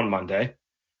positive on Monday.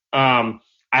 I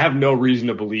have no reason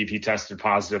to believe he tested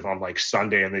positive on like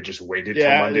Sunday and they just waited till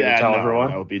Monday to tell everyone.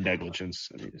 That would be negligence.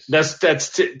 That's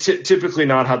typically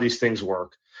not how these things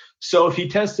work. So if he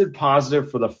tested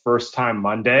positive for the first time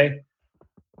Monday,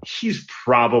 he's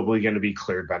probably going to be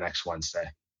cleared by next Wednesday.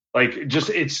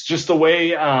 It's just the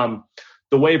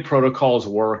way protocols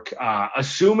work.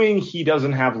 Assuming he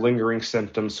doesn't have lingering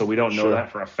symptoms, so we don't know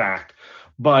that for a fact.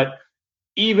 But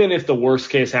even if the worst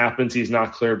case happens, he's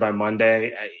not cleared by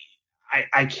Monday.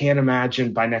 I can't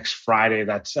imagine by next Friday.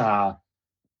 That's 11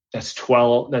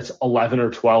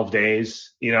 or 12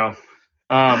 days.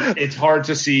 It's hard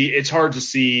to see. It's hard to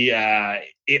see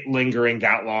it lingering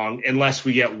that long unless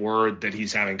we get word that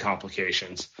he's having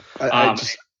complications. We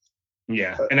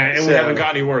haven't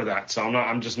got any word of that, so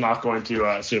I'm just not going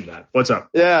to assume that. What's up?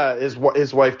 Yeah, his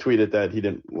wife tweeted that she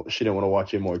didn't want to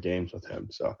watch any more games with him.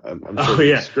 So I'm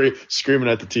sure screaming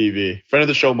at the TV. Friend of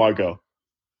the show, Margot.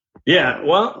 Yeah,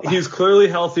 well, he's clearly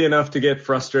healthy enough to get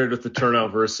frustrated with the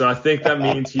turnovers, so I think that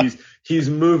means he's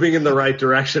moving in the right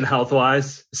direction health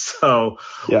wise. So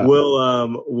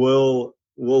we'll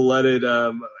let it.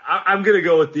 I'm gonna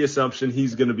go with the assumption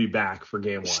he's gonna be back for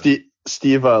game one.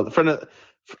 Steve, friend of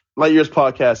Lightyear's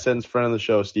podcast sends friend of the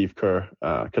show Steve Kerr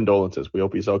condolences. We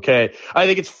hope he's okay. I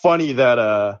think it's funny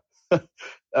that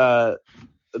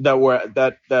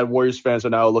that Warriors fans are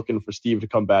now looking for Steve to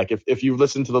come back. If you've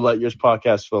listened to the Lightyear's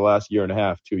podcast for the last year and a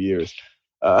half, 2 years,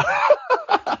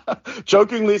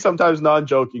 jokingly, sometimes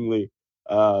non-jokingly,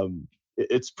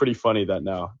 it's pretty funny that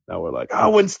now we're like,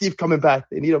 when's Steve coming back?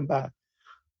 They need him back.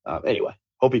 Anyway,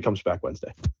 hope he comes back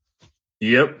Wednesday.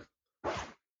 Yep.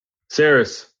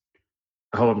 Saris.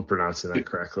 I hope I'm pronouncing that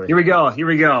correctly. Here we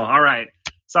go. All right.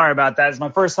 Sorry about that. It's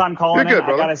my first time calling in.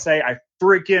 I got to say, I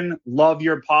freaking love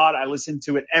your pod. I listen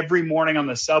to it every morning on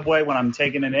the subway when I'm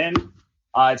taking it in.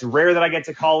 It's rare that I get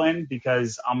to call in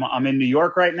because I'm in New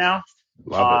York right now.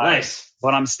 Love it. Nice.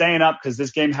 But I'm staying up because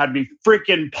this game had me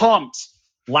freaking pumped.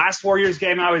 Last Warriors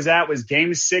game I was at was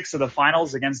game 6 of the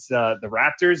finals against the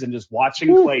Raptors, and just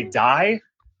watching Clay die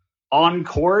on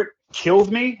court killed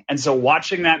me. And so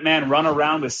watching that man run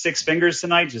around with 6 fingers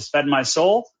tonight just fed my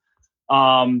soul.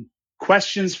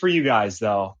 Questions for you guys,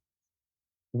 though.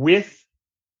 With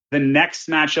the next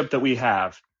matchup that we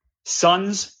have,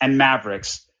 Suns and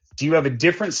Mavericks, do you have a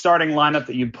different starting lineup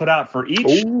that you'd put out for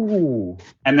each? Ooh.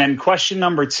 And then question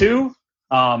number 2,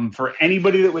 for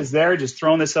anybody that was there, just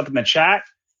throwing this up in the chat,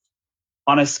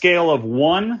 on a scale of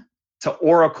 1 to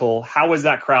Oracle, how was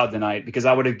that crowd tonight? Because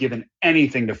I would have given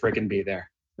anything to freaking be there.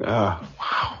 Wow.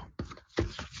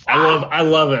 I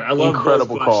love it. I love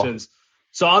incredible those questions. Call.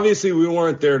 So obviously we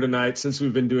weren't there tonight. Since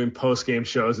we've been doing post-game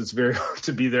shows, it's very hard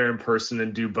to be there in person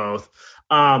and do both.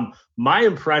 My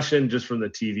impression just from the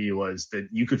TV was that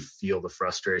you could feel the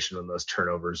frustration when those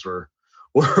turnovers were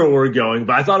going.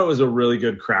 But I thought it was a really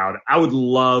good crowd. I would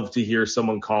love to hear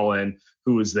someone call in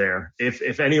who was there.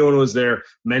 If anyone was there,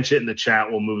 mention it in the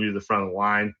chat. We'll move you to the front of the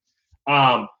line.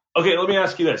 Okay, let me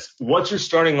ask you this. What's your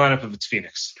starting lineup if it's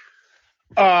Phoenix?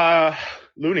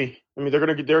 Looney. I mean,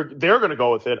 they're gonna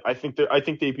go with it. I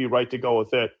think they'd be right to go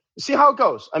with it. See how it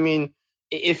goes. I mean,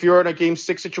 if you're in a game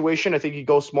 6 situation, I think you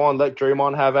go small and let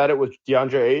Draymond have at it with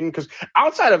DeAndre Ayton, because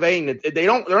outside of Ayton,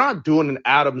 they're not doing an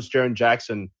Adams, Jaren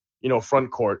Jackson,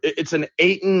 front court. It's an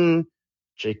Ayton,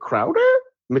 Jay Crowder,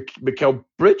 Mikal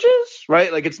Bridges,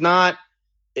 right? Like, it's not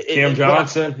Cam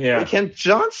Johnson, Cam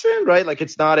Johnson, right? Like,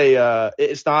 it's not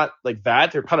like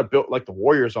that. They're kind of built like the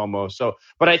Warriors almost. So,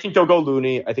 but I think they'll go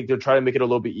Looney. I think they'll try to make it a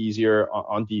little bit easier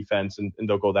on defense, and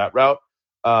they'll go that route.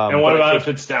 And what about if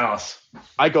it's Dallas?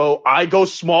 I go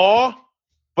small,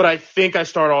 but I think I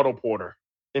start Otto Porter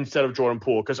instead of Jordan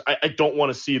Poole, because I don't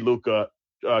want to see Luka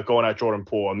going at Jordan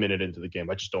Poole a minute into the game.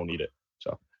 I just don't need it.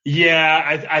 So.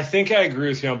 Yeah, I think I agree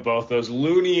with you on both those.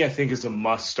 Looney, I think, is a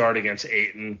must start against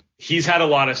Ayton. He's had a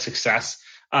lot of success.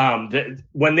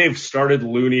 When they've started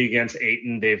Looney against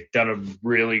Ayton, they've done a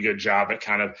really good job at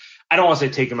kind of, I don't want to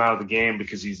say take him out of the game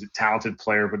because he's a talented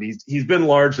player, but he's been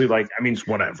largely like, I mean,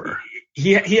 whatever.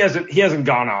 He hasn't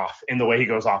gone off in the way he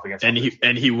goes off against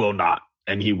and he will not.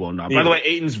 And he will not. By the way,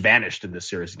 Ayton's vanished in this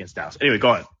series against Dallas. Anyway,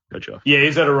 go ahead. Go, Joe. Yeah,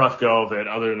 he's had a rough go of it,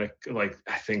 other than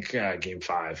I think game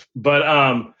 5.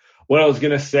 But what I was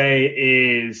gonna say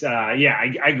is, I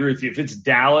agree with you. If it's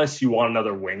Dallas, you want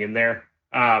another wing in there,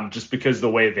 just because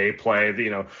the way they play.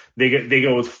 They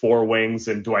go with 4 wings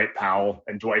and Dwight Powell,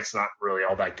 and Dwight's not really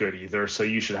all that good either. So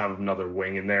you should have another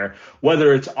wing in there.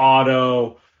 Whether it's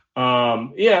Otto,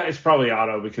 it's probably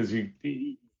Otto, because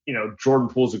Jordan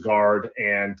Poole's a guard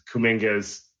and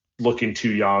Kuminga's looking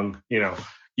too young.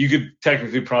 You could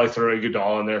technically probably throw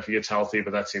Iguodala in there if he gets healthy,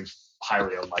 but that seems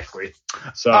highly unlikely.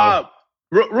 So,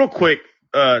 real quick,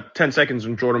 10 seconds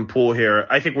on Jordan Poole here.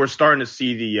 I think we're starting to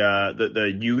see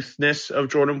the youthness of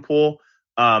Jordan Poole.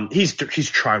 He's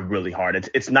trying really hard.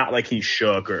 It's not like he's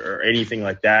shook or anything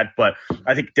like that, but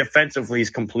I think defensively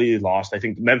he's completely lost. I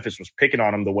think Memphis was picking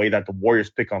on him the way that the Warriors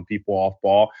pick on people off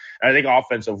ball. And I think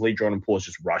offensively, Jordan Poole is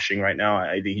just rushing right now.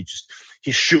 I think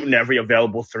he's shooting every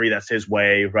available 3 that's his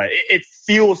way, right? It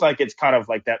feels like it's kind of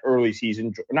like that early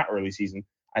season, not early season.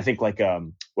 I think like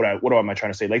what am I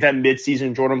trying to say? Like that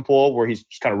mid-season Jordan Poole, where he's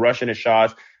just kind of rushing his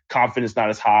shots, confidence not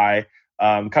as high.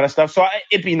 Kind of stuff. So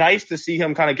it'd be nice to see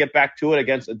him kind of get back to it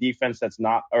against a defense that's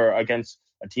not, or against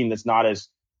a team that's not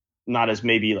as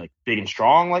maybe like big and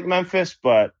strong like Memphis.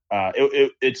 But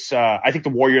it's I think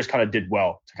the Warriors kind of did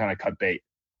well to kind of cut bait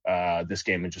this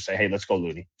game and just say, hey, let's go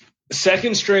Looney.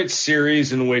 Second straight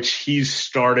series in which he's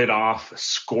started off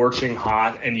scorching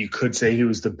hot, and you could say he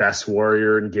was the best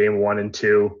Warrior in game 1 and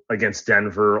 2 against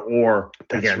Denver or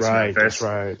against Memphis. That's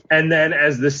right. And then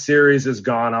as this series has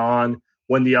gone on,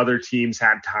 when the other teams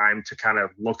had time to kind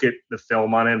of look at the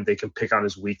film on him, they can pick on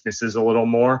his weaknesses a little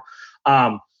more.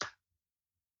 To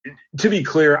be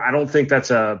clear, I don't think that's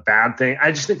a bad thing.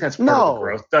 I just think that's part of the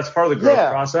growth. That's part of the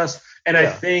growth process. And I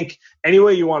think any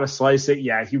way you want to slice it,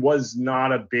 he was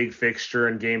not a big fixture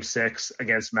in game 6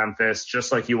 against Memphis,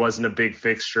 just like he wasn't a big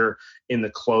fixture in the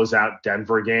closeout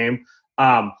Denver game.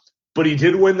 But he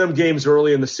did win them games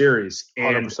early in the series,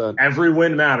 and 100%. Every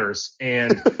win matters.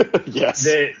 And yes,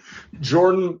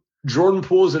 Jordan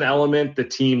Poole is an element the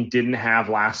team didn't have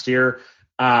last year,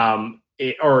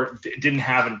 or didn't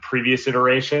have in previous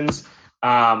iterations,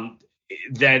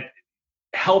 that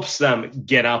helps them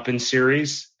get up in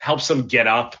series, helps them get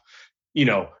up,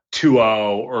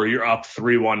 2-0, or you're up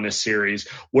 3-1 in a series,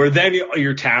 where then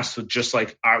you're tasked with just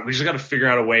like, all right, we just got to figure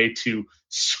out a way to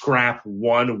scrap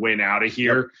one win out of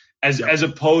here. As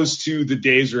opposed to the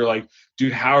days where like,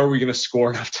 dude, how are we going to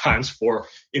score enough times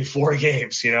in 4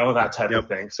 games? That type of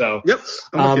thing. So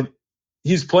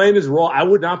he's playing his role. I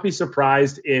would not be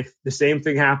surprised if the same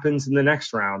thing happens in the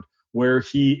next round, where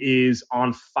he is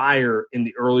on fire in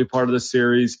the early part of the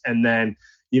series. And then,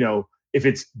 if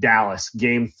it's Dallas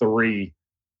game 3,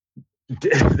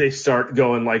 they start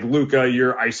going like, Luka,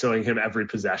 you're isoing him every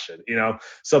possession,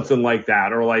 something like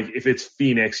that. Or like if it's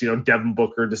Phoenix, Devin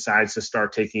Booker decides to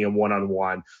start taking him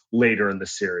one-on-one later in the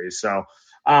series. So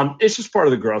it's just part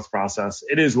of the growth process.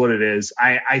 It is what it is.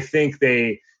 I think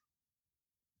they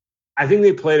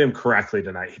played him correctly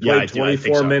tonight. He played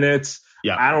 24 minutes.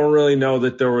 Yeah. I don't really know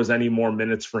that there was any more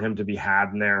minutes for him to be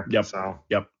had in there. Yep. So.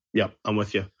 Yep. I'm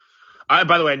with you. By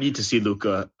the way, I need to see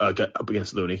Luka get up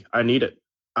against Looney. I need it.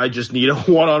 I just need a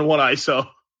one-on-one ISO.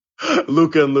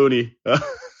 Luka and Looney.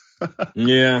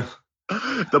 Yeah.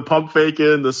 The pump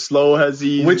faking, the slow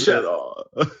hezzy.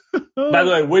 By the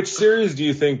way, which series do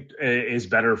you think is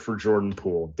better for Jordan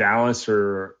Poole, Dallas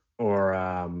or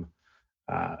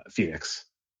Phoenix?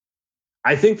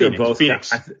 I think they're both.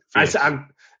 Phoenix.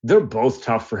 They're both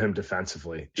tough for him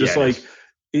defensively.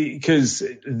 because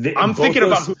I'm thinking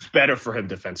about who's better for him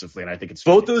defensively, and I think it's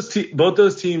both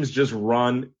those teams just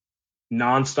run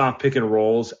nonstop pick and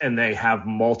rolls, and they have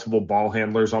multiple ball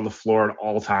handlers on the floor at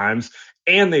all times,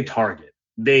 and they target.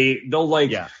 They'll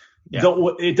like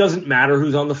it doesn't matter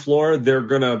who's on the floor. They're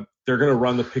gonna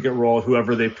run the pick and roll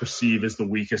whoever they perceive as the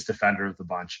weakest defender of the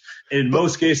bunch. In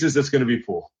most cases, that's going to be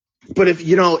Poole. But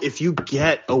if you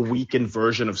get a weakened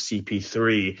version of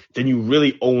CP3, then you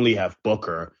really only have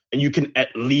Booker, and you can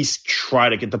at least try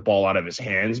to get the ball out of his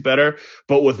hands better.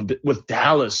 But with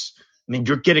Dallas, I mean,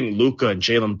 you're getting Luka and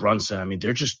Jalen Brunson. I mean,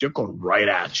 they're going right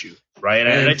at you, right?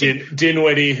 And I think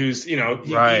Dinwiddie, who's he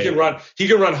can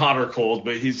run hot or cold,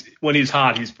 but when he's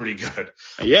hot, he's pretty good.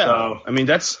 Yeah, so, I mean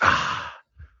that's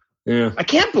yeah. I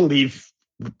can't believe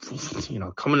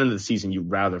coming into the season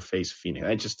you'd rather face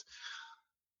Phoenix.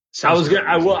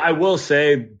 I will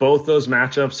say both those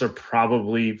matchups are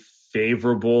probably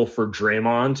favorable for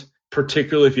Draymond,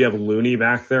 particularly if you have Looney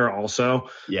back there also.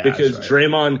 Yeah, because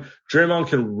right. Draymond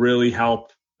can really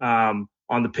help on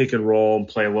the pick and roll and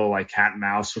play a little like cat and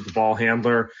mouse with the ball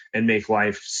handler and make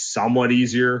life somewhat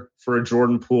easier for a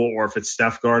Jordan Poole, or if it's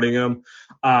Steph guarding him,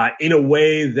 in a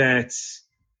way that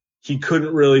he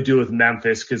couldn't really do with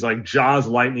Memphis, because like Ja's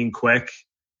lightning quick,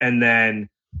 and then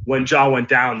when Ja went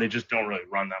down, they just don't really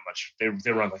run that much. They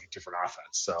run like a different offense.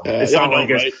 So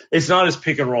it's not as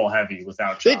pick and roll heavy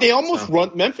without Ja. They almost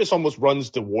run. Memphis almost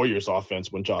runs the Warriors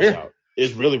offense when Ja's out.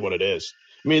 Is really what it is.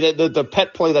 I mean, the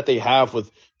pet play that they have with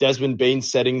Desmond Bain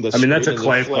setting the screen, that's a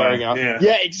Clay flaring play. out.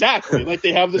 Yeah, exactly. Like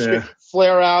they have the screen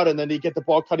flare out, and then they get the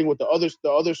ball cutting with the other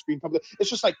screen coming. It's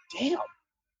just like, damn.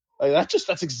 Like,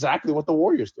 that's exactly what the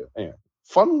Warriors do. Anyway,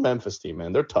 fun Memphis team,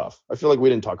 man. They're tough. I feel like we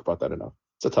didn't talk about that enough.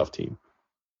 It's a tough team.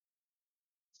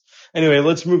 Anyway,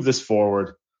 let's move this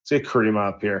forward. Let's get Karima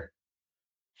up here.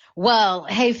 Well,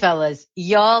 hey fellas,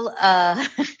 y'all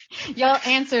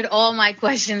answered all my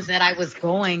questions that I was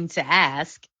going to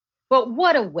ask. But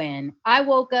what a win. I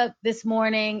woke up this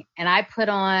morning and I put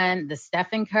on the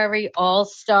Stephen Curry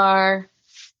All-Star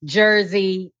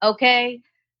jersey, okay?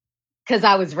 Because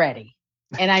I was ready.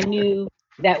 And I knew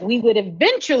that we would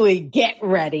eventually get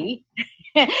ready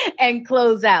and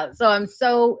close out. So I'm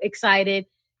so excited.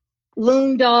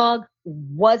 Loon Dog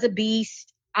was a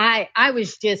beast. I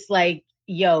was just like,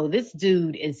 yo, this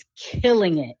dude is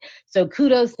killing it. So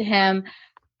kudos to him.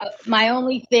 My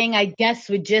only thing, I guess,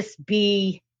 would just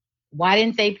be, why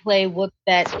didn't they play Whoop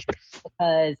That Trick?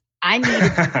 Because I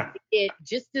needed to get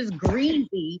just as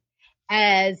greasy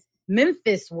as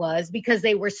Memphis was, because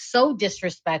they were so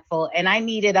disrespectful, and I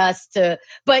needed us to.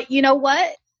 But you know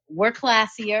what? We're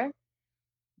classier.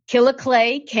 Killer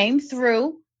Clay came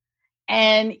through.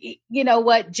 And you know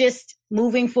what? Just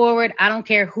moving forward, I don't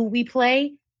care who we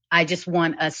play. I just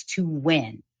want us to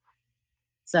win.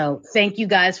 So thank you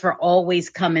guys for always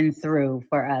coming through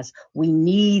for us. We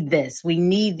need this. We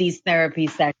need these therapy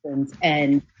sessions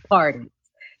and parties.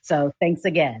 So thanks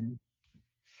again.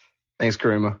 Thanks,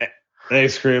 Karima.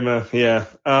 Yeah.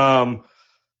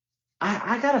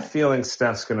 I got a feeling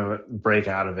Steph's going to break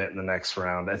out of it in the next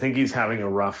round. I think he's having a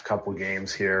rough couple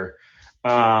games here.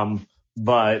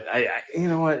 But I you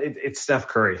know what? It's Steph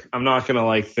Curry. I'm not going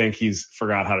to think he's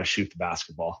forgot how to shoot the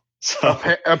basketball. So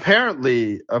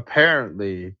apparently,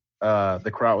 the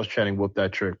crowd was chanting "Whoop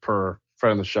That Trick" per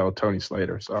friend of the show, Tony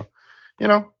Slater. So,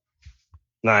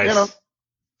 nice.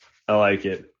 I like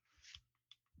it.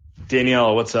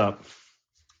 Daniela, what's up?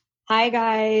 Hi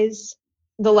guys.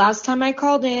 The last time I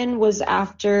called in was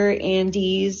after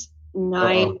Andy's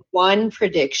 9-1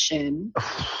 prediction,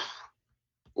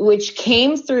 which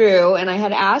came through, and I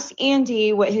had asked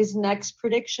Andy what his next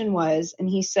prediction was, and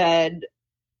he said,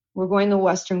 we're going to the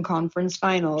Western Conference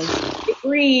Finals.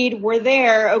 Agreed. We're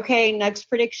there. Okay, next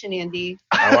prediction, Andy.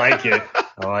 I like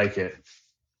it.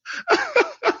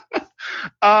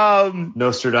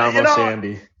 Nostradamus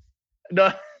Andy.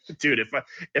 No, dude,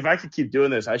 if I could keep doing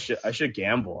this, I should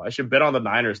gamble. I should bet on the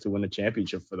Niners to win the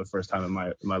championship for the first time in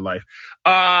my life.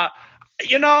 Sam,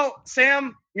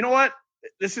 you know what?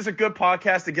 This is a good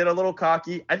podcast to get a little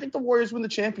cocky. I think the Warriors win the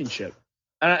championship.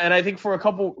 And I think for a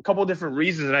couple different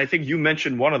reasons, and I think you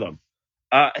mentioned one of them.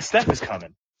 Steph is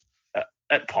coming.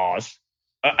 Pause.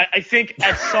 I think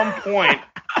at some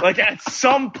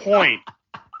point,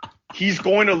 he's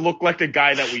going to look like the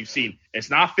guy that we've seen.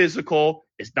 It's not physical.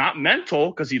 It's not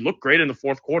mental, because he looked great in the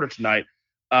fourth quarter tonight.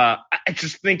 I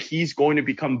just think he's going to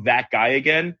become that guy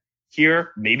again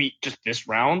here, maybe just this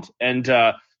round. And,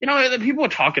 the people are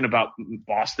talking about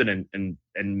Boston and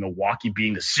Milwaukee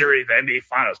being the series of the NBA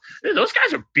Finals. Those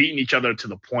guys are beating each other to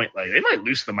the point, they might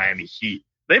lose to the Miami Heat.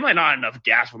 They might not have enough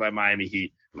gas for that Miami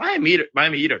Heat. Miami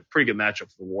Heat are a pretty good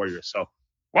matchup for the Warriors. So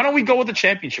Why don't we go with the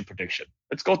championship prediction?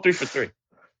 Let's go 3 for 3.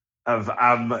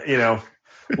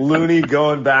 Looney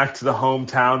going back to the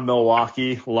hometown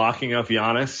Milwaukee, locking up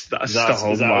Giannis. Is that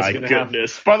what's gonna happen?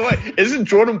 By the way, isn't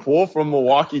Jordan Poole from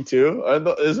Milwaukee too?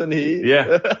 Isn't he?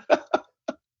 Yeah.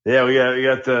 Yeah, we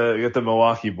got the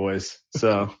Milwaukee boys.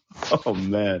 So, oh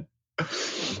man, I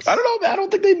don't know, man. I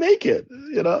don't think they make it.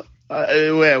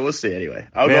 We'll see anyway.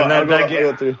 I'll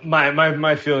go through.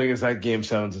 My feeling is that Game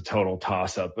 7's a total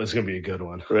toss up. It's gonna be a good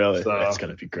one. Really, it's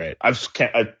gonna be great. I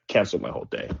canceled my whole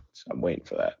day, so I'm waiting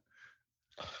for that.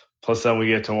 Plus, then we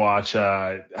get to watch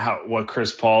what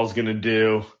Chris Paul's gonna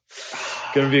do.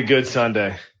 Gonna be a good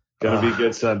Sunday.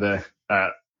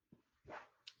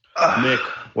 Nick,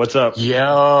 what's up?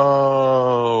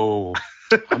 Yo,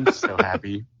 I'm so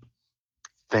happy.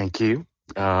 Thank you.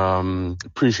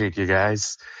 Appreciate you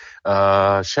guys.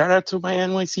 Shout out to my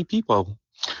NYC people.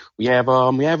 We have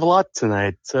a lot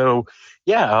tonight. So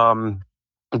yeah,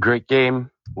 great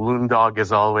game. Loon dog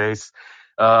as always.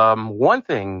 One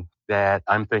thing that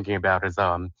I'm thinking about is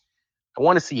I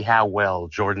want to see how well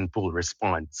Jordan Poole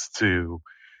responds to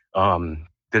the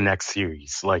next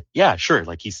series. Like, yeah, sure.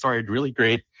 Like, he started really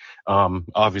great.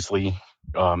 Obviously,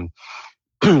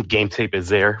 game tape is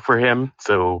there for him.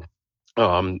 So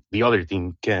the other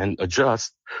team can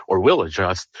adjust or will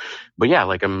adjust. But yeah,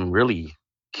 like, I'm really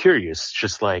curious,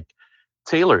 just like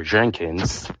Taylor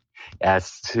Jenkins,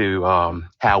 as to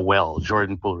how well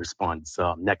Jordan Poole responds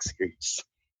next series.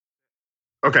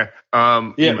 Okay.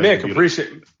 Mick,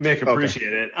 appreciate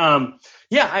it. I'm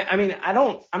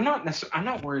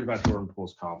not worried about Jordan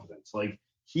Poole's confidence. Like,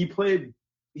 he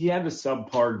had a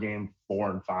subpar game 4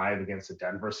 and 5 against the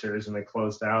Denver series when they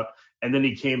closed out. And then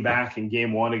he came back in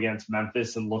game 1 against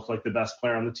Memphis and looked like the best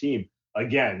player on the team.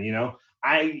 Again,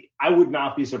 I would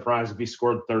not be surprised if he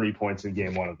scored 30 points in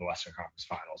game 1 of the Western Conference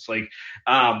Finals. Like,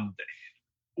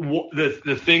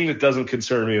 the thing that doesn't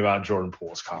concern me about Jordan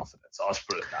Poole is confidence. I'll just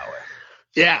put it that way.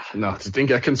 Yeah, no, the thing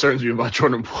that concerns me about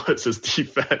Jordan Poole is his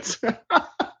defense.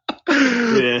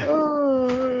 Yeah.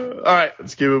 All right,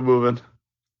 let's keep it moving.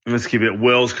 Let's keep it.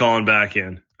 Will's calling back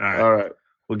in. All right.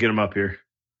 We'll get him up here.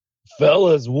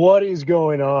 Fellas, what is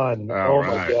going on?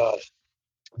 My gosh.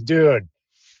 Dude,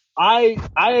 I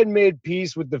had made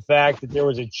peace with the fact that there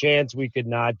was a chance we could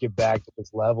not get back to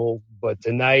this level. But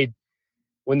tonight,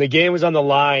 when the game was on the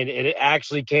line, and it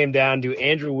actually came down to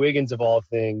Andrew Wiggins, of all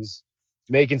things,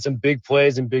 making some big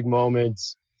plays and big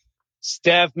moments.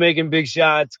 Steph making big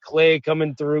shots. Clay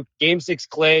coming through. Game 6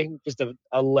 Clay, just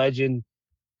a legend.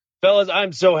 Fellas,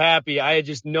 I'm so happy. I had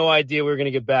just no idea we were going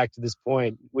to get back to this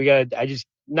point. I just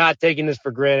not taking this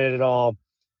for granted at all.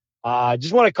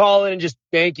 Just want to call in and just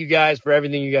thank you guys for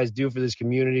everything you guys do for this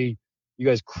community. You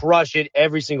guys crush it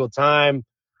every single time.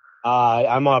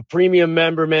 I'm a premium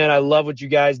member, man. I love what you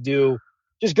guys do.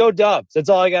 Just go Dubs. That's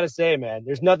all I got to say, man.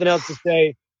 There's nothing else to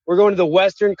say. We're going to the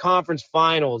Western Conference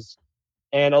Finals,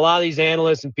 and a lot of these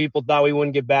analysts and people thought we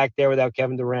wouldn't get back there without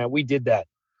Kevin Durant. We did that.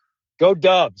 Go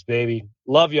Dubs, baby.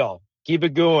 Love y'all. Keep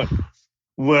it going.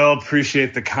 Well,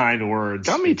 appreciate the kind words.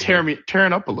 Got me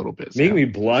tearing up a little bit. Make me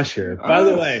blush here. By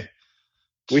the way,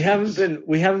 we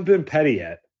haven't been petty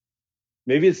yet.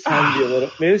 Maybe it's time to be a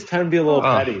little. Maybe it's time to be a little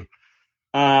petty.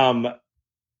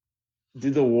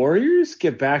 Did the Warriors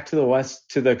get back to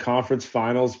the conference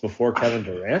finals before Kevin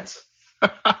Durant?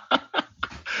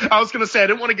 I was gonna say I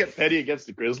didn't want to get petty against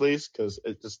the Grizzlies because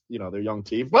it's just their young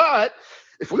team. But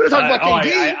if we're gonna talk about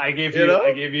KD, I gave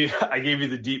you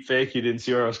the deep fake. You didn't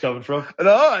see where I was coming from.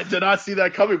 No, I did not see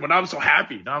that coming. But I'm so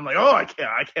happy. Now I'm like, I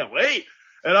can't wait.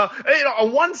 And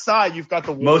on one side you've got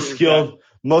the Warriors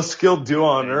most skilled duo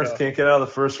on earth can't get out of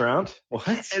the first round.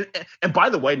 What? And by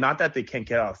the way, not that they can't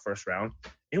get out of the first round.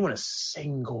 They won a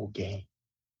single game.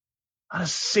 Not a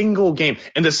single game.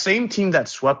 And the same team that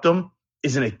swept them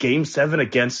is in a game 7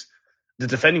 against the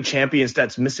defending champions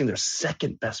that's missing their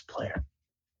second best player.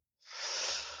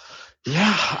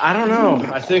 Yeah, I don't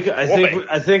know. I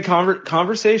think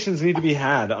conversations need to be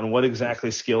had on what exactly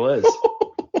skill is.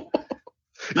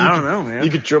 I don't know, man.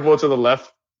 You could dribble to the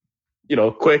left,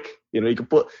 quick. You could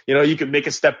put, you could make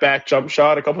a step back jump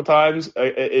shot a couple times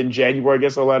in January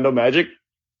against Orlando Magic.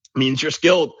 Means you're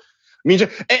skilled.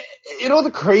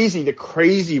 The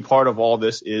crazy part of all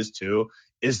this is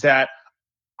that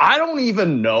I don't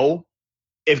even know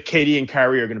if KD and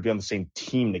Kyrie are going to be on the same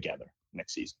team together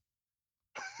next season.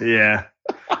 Yeah.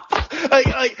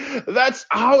 like that's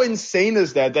how insane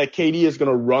is that KD is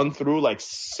going to run through like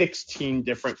 16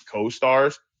 different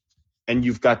co-stars and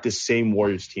you've got this same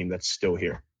Warriors team that's still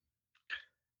here.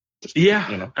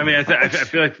 Yeah. I mean, I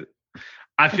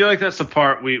feel like that's the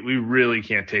part we really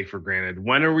can't take for granted.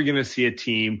 When are we going to see a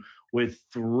team with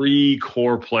 3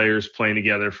 core players playing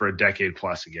together for a decade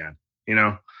plus again.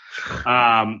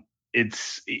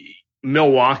 It's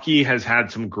Milwaukee has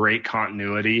had some great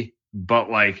continuity, but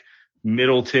like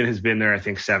Middleton has been there, I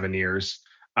think 7 years.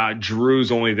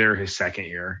 Drew's only there his second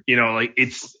year,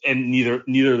 and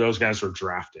neither of those guys were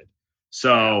drafted.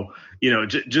 So,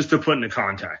 just to put into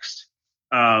context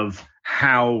of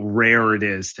how rare it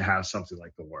is to have something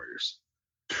like the Warriors.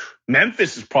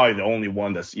 Memphis is probably the only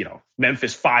one that's,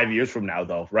 Memphis 5 years from now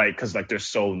though, right? Because like they're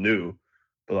so new,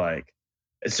 but like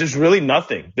it's just really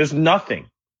nothing. There's nothing.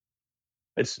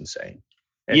 It's insane.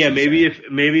 Maybe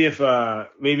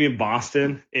in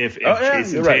Boston, if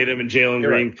Jason Tatum and Jalen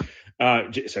Green,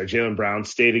 Jalen Brown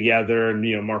stay together,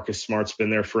 and Marcus Smart's been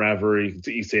there forever.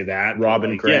 You say that,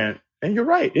 Robin Grant, and you're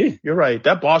right. You're right.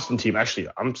 That Boston team, actually,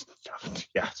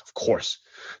 of course.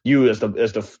 You as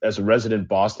a resident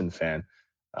Boston fan.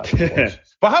 But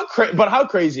how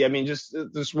crazy? I mean, just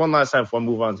one last time before I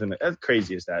move on to how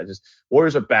crazy is that? Just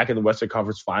Warriors are back in the Western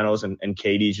Conference Finals, and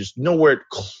KD's just nowhere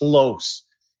close.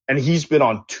 And he's been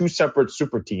on 2 separate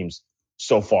super teams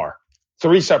so far,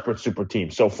 3 separate super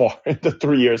teams so far in the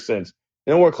 3 years since.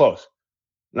 Nowhere close.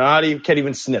 Can't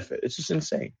even sniff it. It's just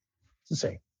insane. It's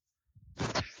insane.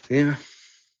 Yeah.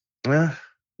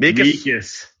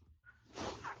 Meekis.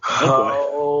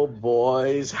 Oh,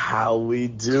 boys, how we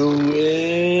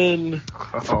doing?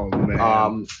 Oh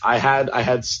man. I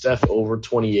had Steph over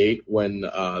 28 when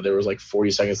there was like 40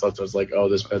 seconds left. I was like, oh,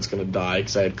 this bet's gonna die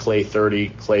because I had Clay 30,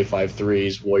 Clay 5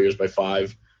 threes, Warriors by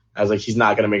 5. I was like, he's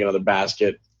not gonna make another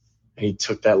basket. And he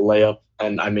took that layup,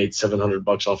 and I made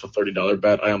 $700 off a $30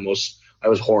 bet. I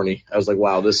was horny. I was like,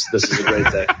 wow, this is a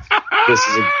great day.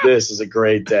 This is a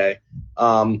great day.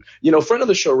 Friend of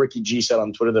the show, Ricky G, said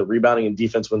on Twitter that rebounding and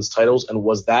defense wins titles. And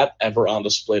was that ever on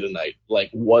display tonight?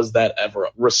 Like, was that ever?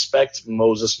 Respect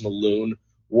Moses Malone.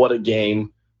 What a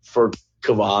game for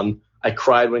Kavan. I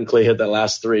cried when Clay hit that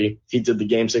last 3. He did the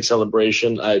Game 6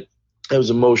 celebration. It was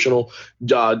emotional.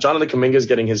 Jonathan Kuminga is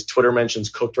getting his Twitter mentions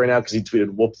cooked right now because he tweeted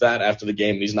 "whoop that" after the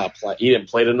game. He's not playing. He didn't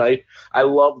play tonight. I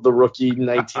love the rookie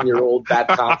 19-year-old that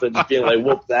confident, just being like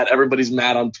 "whoop that." Everybody's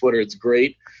mad on Twitter. It's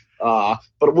great. But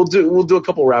we'll do a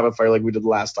couple rapid fire like we did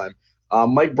last time.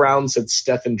 Mike Brown said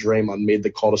Steph and Draymond made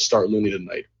the call to start Looney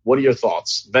tonight. What are your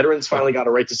thoughts? Veterans finally got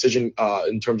a right decision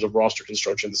in terms of roster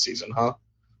construction this season, huh?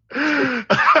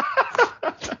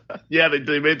 Yeah,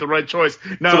 they made the right choice.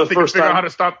 Now they can figure out how to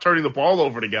stop turning the ball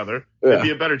over together. It'd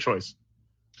be a better choice.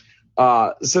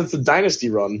 Since the dynasty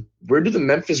run, where do the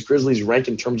Memphis Grizzlies rank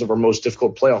in terms of our most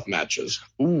difficult playoff matches?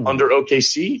 Ooh. Under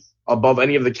OKC, above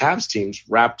any of the Cavs teams,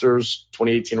 Raptors,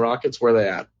 2018 Rockets, where are they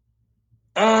at?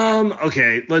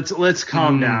 Okay, let's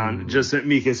calm down. Just that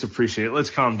Meekis appreciate it.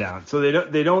 Let's calm down. So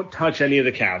they don't touch any of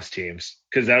the Cavs teams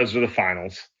because those were the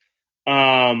finals.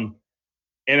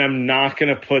 And I'm not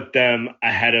going to put them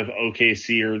ahead of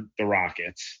OKC or the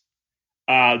Rockets.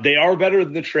 They are better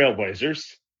than the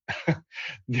Trailblazers.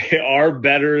 They are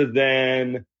better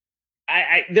than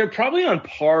they're probably on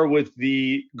par with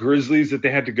the Grizzlies that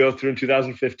they had to go through in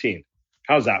 2015.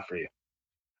 How's that for you?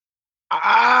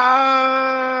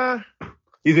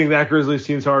 You think that Grizzlies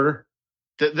team's harder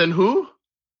than who?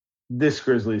 This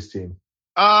Grizzlies team.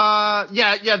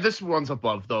 Yeah, this one's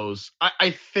above those.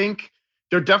 I think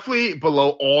they're definitely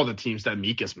below all the teams that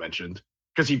Meekis mentioned,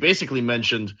 because he basically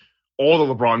mentioned all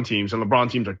the LeBron teams, and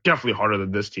LeBron teams are definitely harder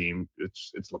than this team.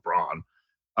 It's LeBron.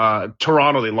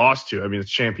 Toronto they lost to. I mean, it's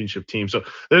a championship team. So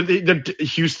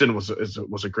Houston was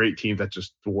a great team that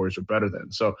just the Warriors were better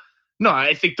than. So no,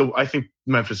 I think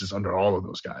Memphis is under all of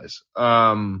those guys.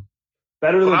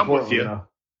 Better than Portland.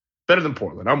 Better than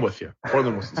Portland. I'm with you.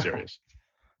 Portland wasn't serious.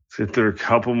 Let's get through a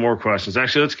couple more questions.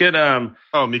 Actually, let's get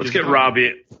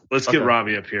Robbie. Let's get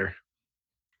Robbie up here.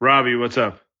 Robbie, what's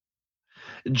up?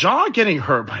 Ja getting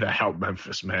hurt might have helped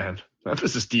Memphis, man.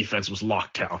 Memphis' defense was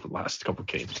locked down the last couple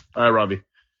games. All right, Robbie.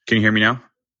 Can you hear me now?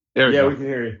 Yeah, we can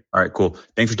hear you. All right, cool.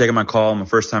 Thanks for taking my call. I'm a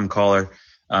first-time caller.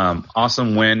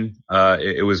 Awesome win.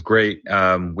 It was great.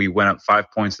 We went up 5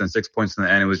 points, then 6 points in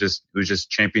the end. It was just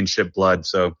championship blood.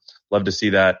 So love to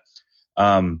see that.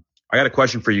 I got a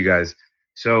question for you guys.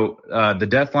 So the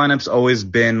death lineup's always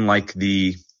been like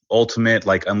the ultimate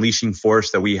like unleashing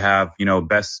force that we have.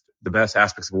 The best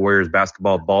aspects of Warriors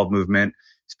basketball: ball movement,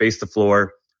 space the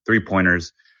floor,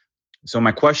 3-pointers. So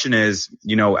my question is,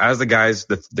 as the guys,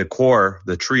 the core,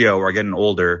 the trio are getting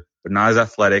older, but not as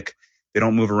athletic. They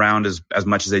don't move around as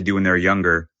much as they do when they're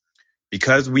younger,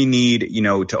 because we need,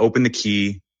 to open the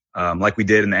key, like we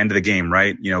did in the end of the game,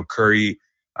 right? Curry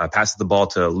passes the ball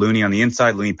to Looney on the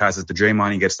inside. Looney passes to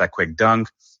Draymond. He gets that quick dunk.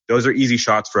 Those are easy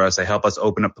shots for us. They help us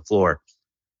open up the floor.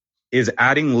 Is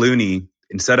adding Looney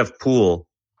instead of Poole,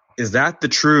 Is that the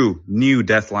true new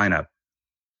death lineup?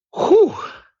 Whew.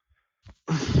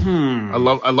 I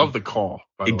love the call.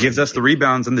 It gives us the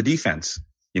rebounds and the defense.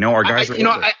 Our guys are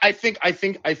older. I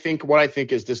think what I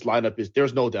think is this lineup is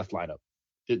there's no death lineup.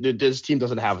 This team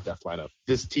doesn't have a death lineup.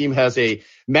 This team has a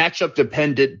matchup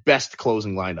dependent best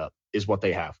closing lineup is what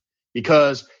they have.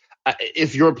 Because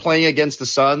if you're playing against the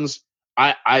Suns,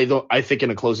 I think in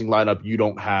a closing lineup you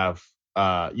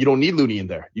don't need Looney in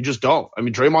there. You just don't. I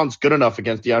mean, Draymond's good enough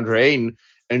against DeAndre Ayton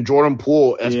and Jordan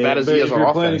Poole as bad as he is on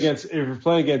offense. If you're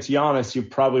playing against Giannis, you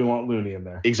probably want Looney in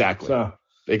there. Exactly.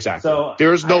 Exactly. So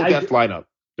there's no death lineup.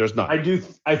 There's none.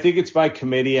 I think it's by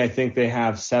committee. I think they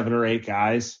have 7 or 8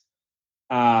 guys,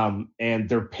 and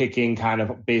they're picking kind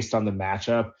of based on the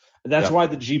matchup. That's why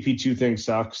the GP2 thing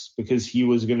sucks, because he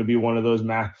was going to be one of those he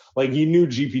knew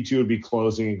GP2 would be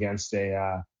closing against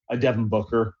a Devin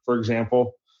Booker, for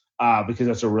example, because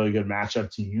that's a really good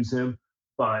matchup to use him.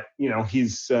 But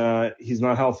he's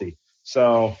not healthy,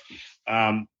 so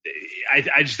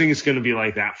I just think it's going to be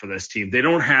like that for this team. They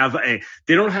don't have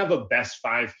a best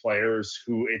 5 players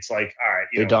who it's like, all right,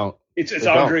 they don't. It's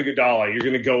Andre Iguodala. You're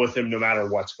going to go with him no matter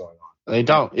what's going on. They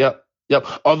don't. Yep.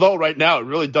 Although right now it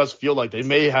really does feel like they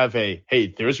may have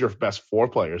there's your best 4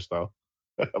 players though.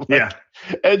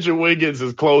 Andrew Wiggins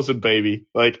is closing, baby.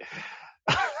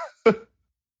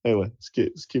 Anyway, let's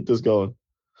keep this going.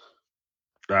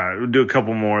 We'll do a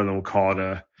couple more and then we'll call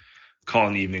it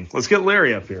an evening. Let's get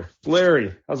Larry up here.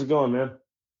 Larry, how's it going, man?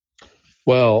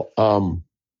 Well,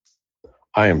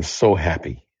 I am so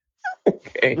happy.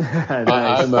 Okay.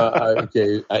 Nice.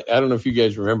 Okay. I don't know if you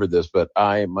guys remember this, but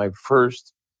my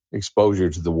first exposure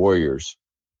to the Warriors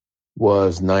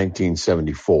was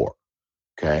 1974.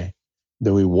 Okay.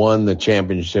 Then we won the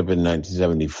championship in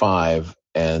 1975,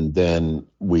 and then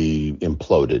we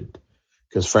imploded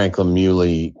because Franklin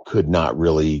Muley could not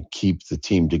really keep the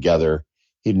team together.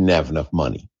 He didn't have enough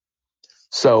money.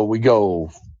 So we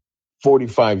go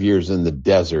 45 years in the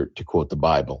desert, to quote the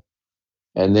Bible.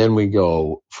 And then we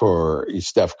go for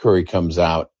Steph Curry comes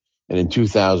out and in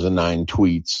 2009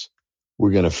 tweets,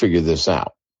 we're going to figure this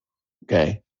out.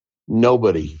 Okay.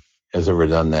 Nobody has ever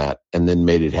done that and then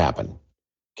made it happen.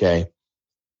 Okay.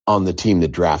 On the team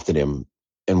that drafted him.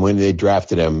 And when they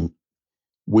drafted him,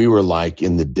 we were like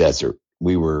in the desert.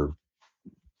 We were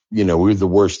the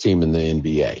worst team in the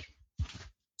NBA.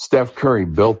 Steph Curry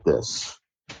built this.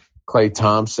 Klay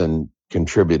Thompson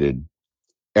contributed.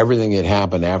 Everything that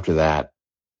happened after that,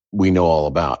 we know all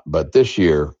about. But this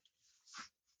year,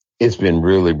 it's been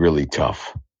really, really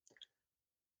tough.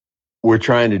 We're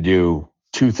trying to do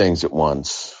 2 things at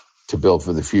once, to build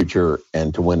for the future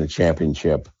and to win a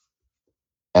championship.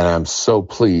 And I'm so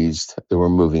pleased that we're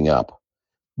moving up.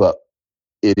 But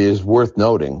it is worth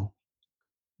noting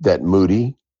that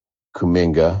Moody,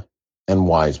 Kuminga, and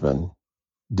Wiseman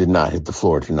did not hit the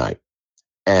floor tonight.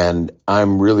 And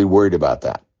I'm really worried about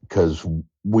that because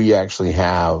we actually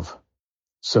have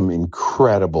some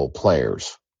incredible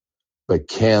players, but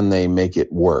can they make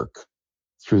it work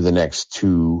through the next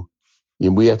 2?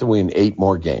 We have to win 8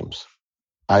 more games.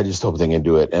 I just hope they can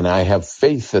do it. And I have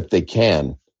faith that they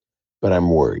can, but I'm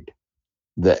worried.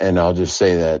 And I'll just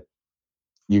say that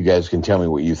you guys can tell me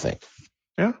what you think.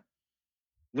 Yeah.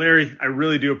 Larry, I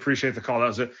really do appreciate the call.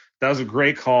 That was a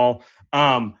great call.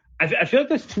 I feel like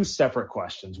there's 2 separate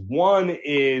questions. One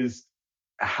is,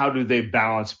 how do they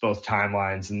balance both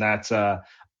timelines? And that's I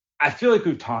feel like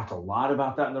we've talked a lot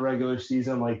about that in the regular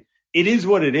season. Like, it is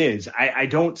what it is. I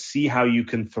don't see how you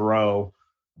can throw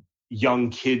young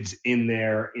kids in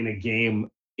there in a game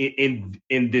in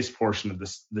this portion of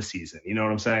the season. You know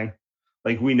what I'm saying?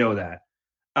 Like, we know that.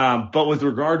 But with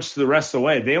regards to the rest of the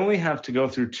way, they only have to go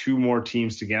through 2 more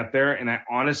teams to get there. And I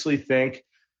honestly think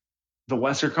the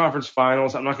Western Conference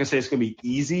Finals, I'm not going to say it's going to be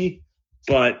easy,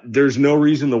 but there's no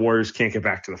reason the Warriors can't get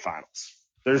back to the finals.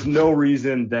 There's no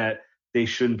reason that they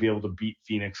shouldn't be able to beat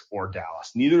Phoenix or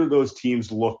Dallas. Neither of those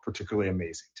teams look particularly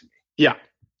amazing to me.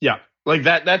 Yeah. Like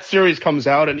that series comes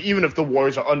out, and even if the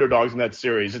Warriors are underdogs in that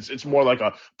series, it's more like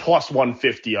a plus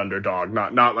 150 underdog,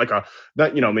 not like a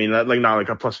not like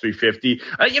a plus 350.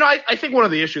 I think one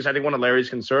of the issues, one of Larry's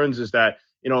concerns is that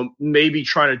maybe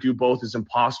trying to do both is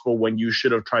impossible when you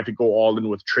should have tried to go all in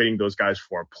with trading those guys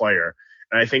for a player.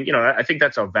 And I think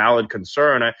that's a valid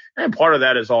concern. And part of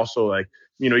that is also like,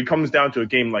 it comes down to a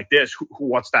game like this.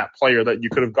 What's that player that you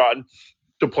could have gotten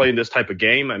to play in this type of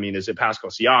game? I mean, is it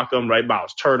Pascal Siakam, right?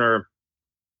 Miles Turner,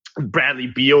 Bradley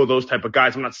Beal, those type of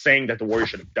guys. I'm not saying that the Warriors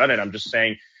should have done it. I'm just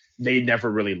saying they never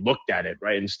really looked at it,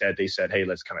 right? Instead, they said, hey,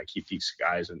 let's kind of keep these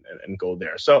guys and go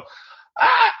there. So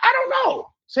I don't know,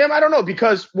 Sam. I don't know,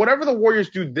 because whatever the Warriors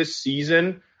do this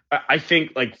season, I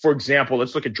think, like, for example,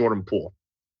 let's look at Jordan Poole.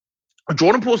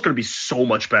 Jordan Poole is going to be so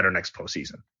much better next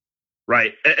postseason,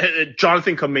 right?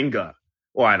 Jonathan Kuminga,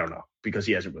 well, I don't know because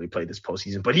he hasn't really played this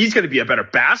postseason, but he's going to be a better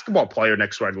basketball player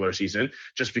next regular season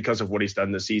just because of what he's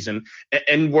done this season.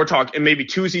 And we're talking maybe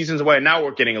 2 seasons away. Now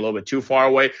we're getting a little bit too far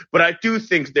away, but I do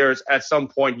think there's at some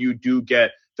point you do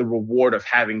get the reward of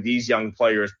having these young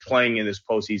players playing in this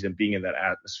postseason, being in that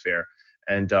atmosphere.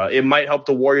 And it might help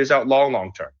the Warriors out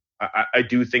long term. I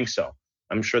do think so.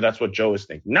 I'm sure that's what Joe is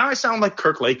thinking. Now I sound like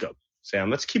Kirk Lacob.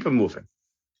 Sam, let's keep it moving.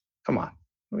 Come on.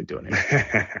 What are we doing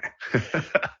here?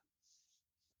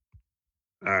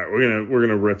 All right, we're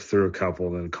gonna rip through a couple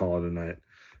and then call it a night.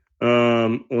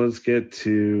 Let's get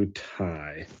to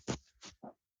Ty.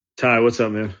 Ty, what's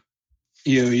up, man?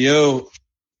 Yo.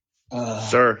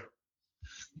 Sir.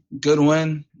 Good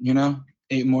win,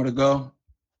 8 more to go.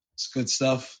 It's good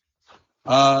stuff. It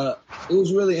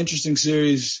was a really interesting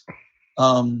series.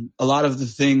 A lot of the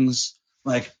things,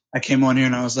 like, I came on here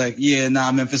and I was like,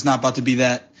 Memphis not about to be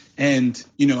that. And,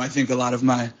 I think a lot of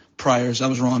my priors, I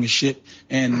was wrong as shit.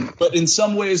 But in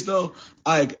some ways, though,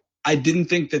 I didn't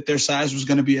think that their size was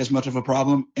going to be as much of a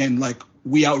problem. And, like,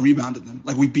 we out-rebounded them.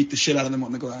 Like, we beat the shit out of them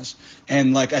on the glass.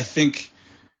 And, like, I think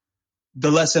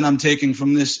the lesson I'm taking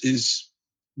from this is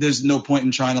there's no point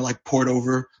in trying to, like, port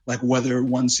over, like, whether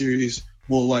one series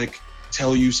will, like,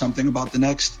 tell you something about the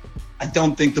next. I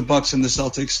don't think the Bucks and the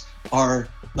Celtics are,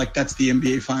 like, that's the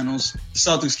NBA Finals. The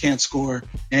Celtics can't score.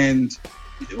 And,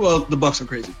 well, the Bucks are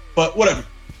crazy. But whatever.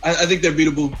 I think they're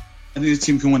beatable. I think this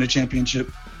team can win a championship.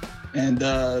 And,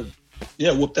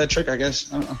 whoop that trick, I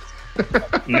guess. I don't know.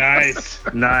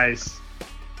 Nice.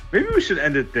 Maybe we should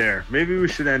end it there. Maybe we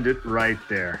should end it right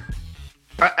there.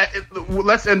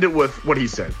 Let's end it with what he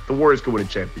said. The Warriors can win a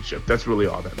championship. That's really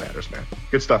all that matters, man.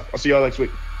 Good stuff. I'll see y'all next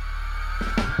week.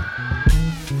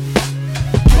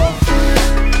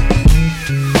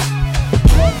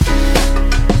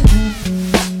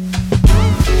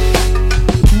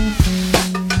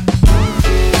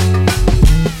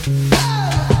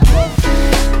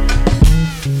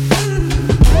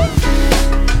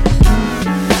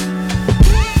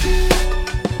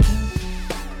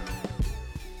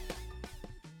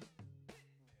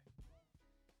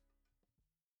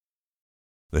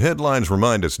 The headlines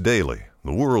remind us daily,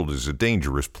 the world is a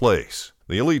dangerous place.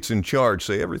 The elites in charge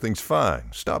say everything's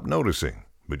fine, stop noticing.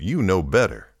 But you know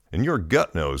better. And your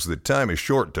gut knows that time is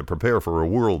short to prepare for a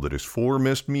world that is 4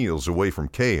 missed meals away from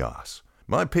chaos.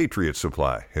 My Patriot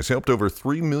Supply has helped over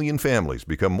 3 million families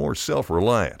become more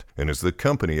self-reliant and is the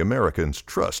company Americans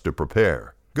trust to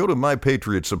prepare. Go to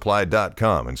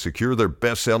MyPatriotSupply.com and secure their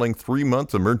best-selling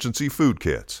 3-month emergency food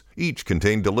kits. Each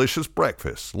contain delicious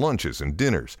breakfasts, lunches, and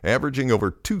dinners, averaging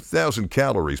over 2,000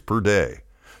 calories per day.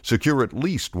 Secure at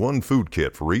least 1 food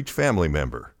kit for each family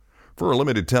member. For a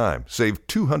limited time, save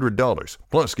 $200,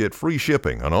 plus get free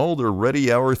shipping on all their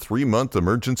Ready Hour 3-month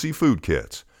emergency food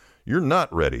kits. You're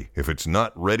not ready if it's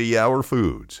not Ready Hour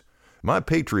Foods. My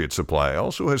Patriot Supply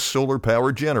also has solar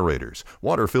power generators,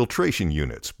 water filtration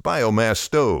units, biomass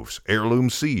stoves,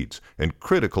 heirloom seeds, and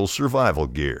critical survival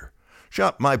gear.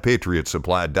 Shop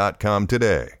MyPatriotSupply.com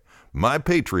today.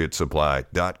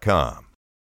 MyPatriotSupply.com.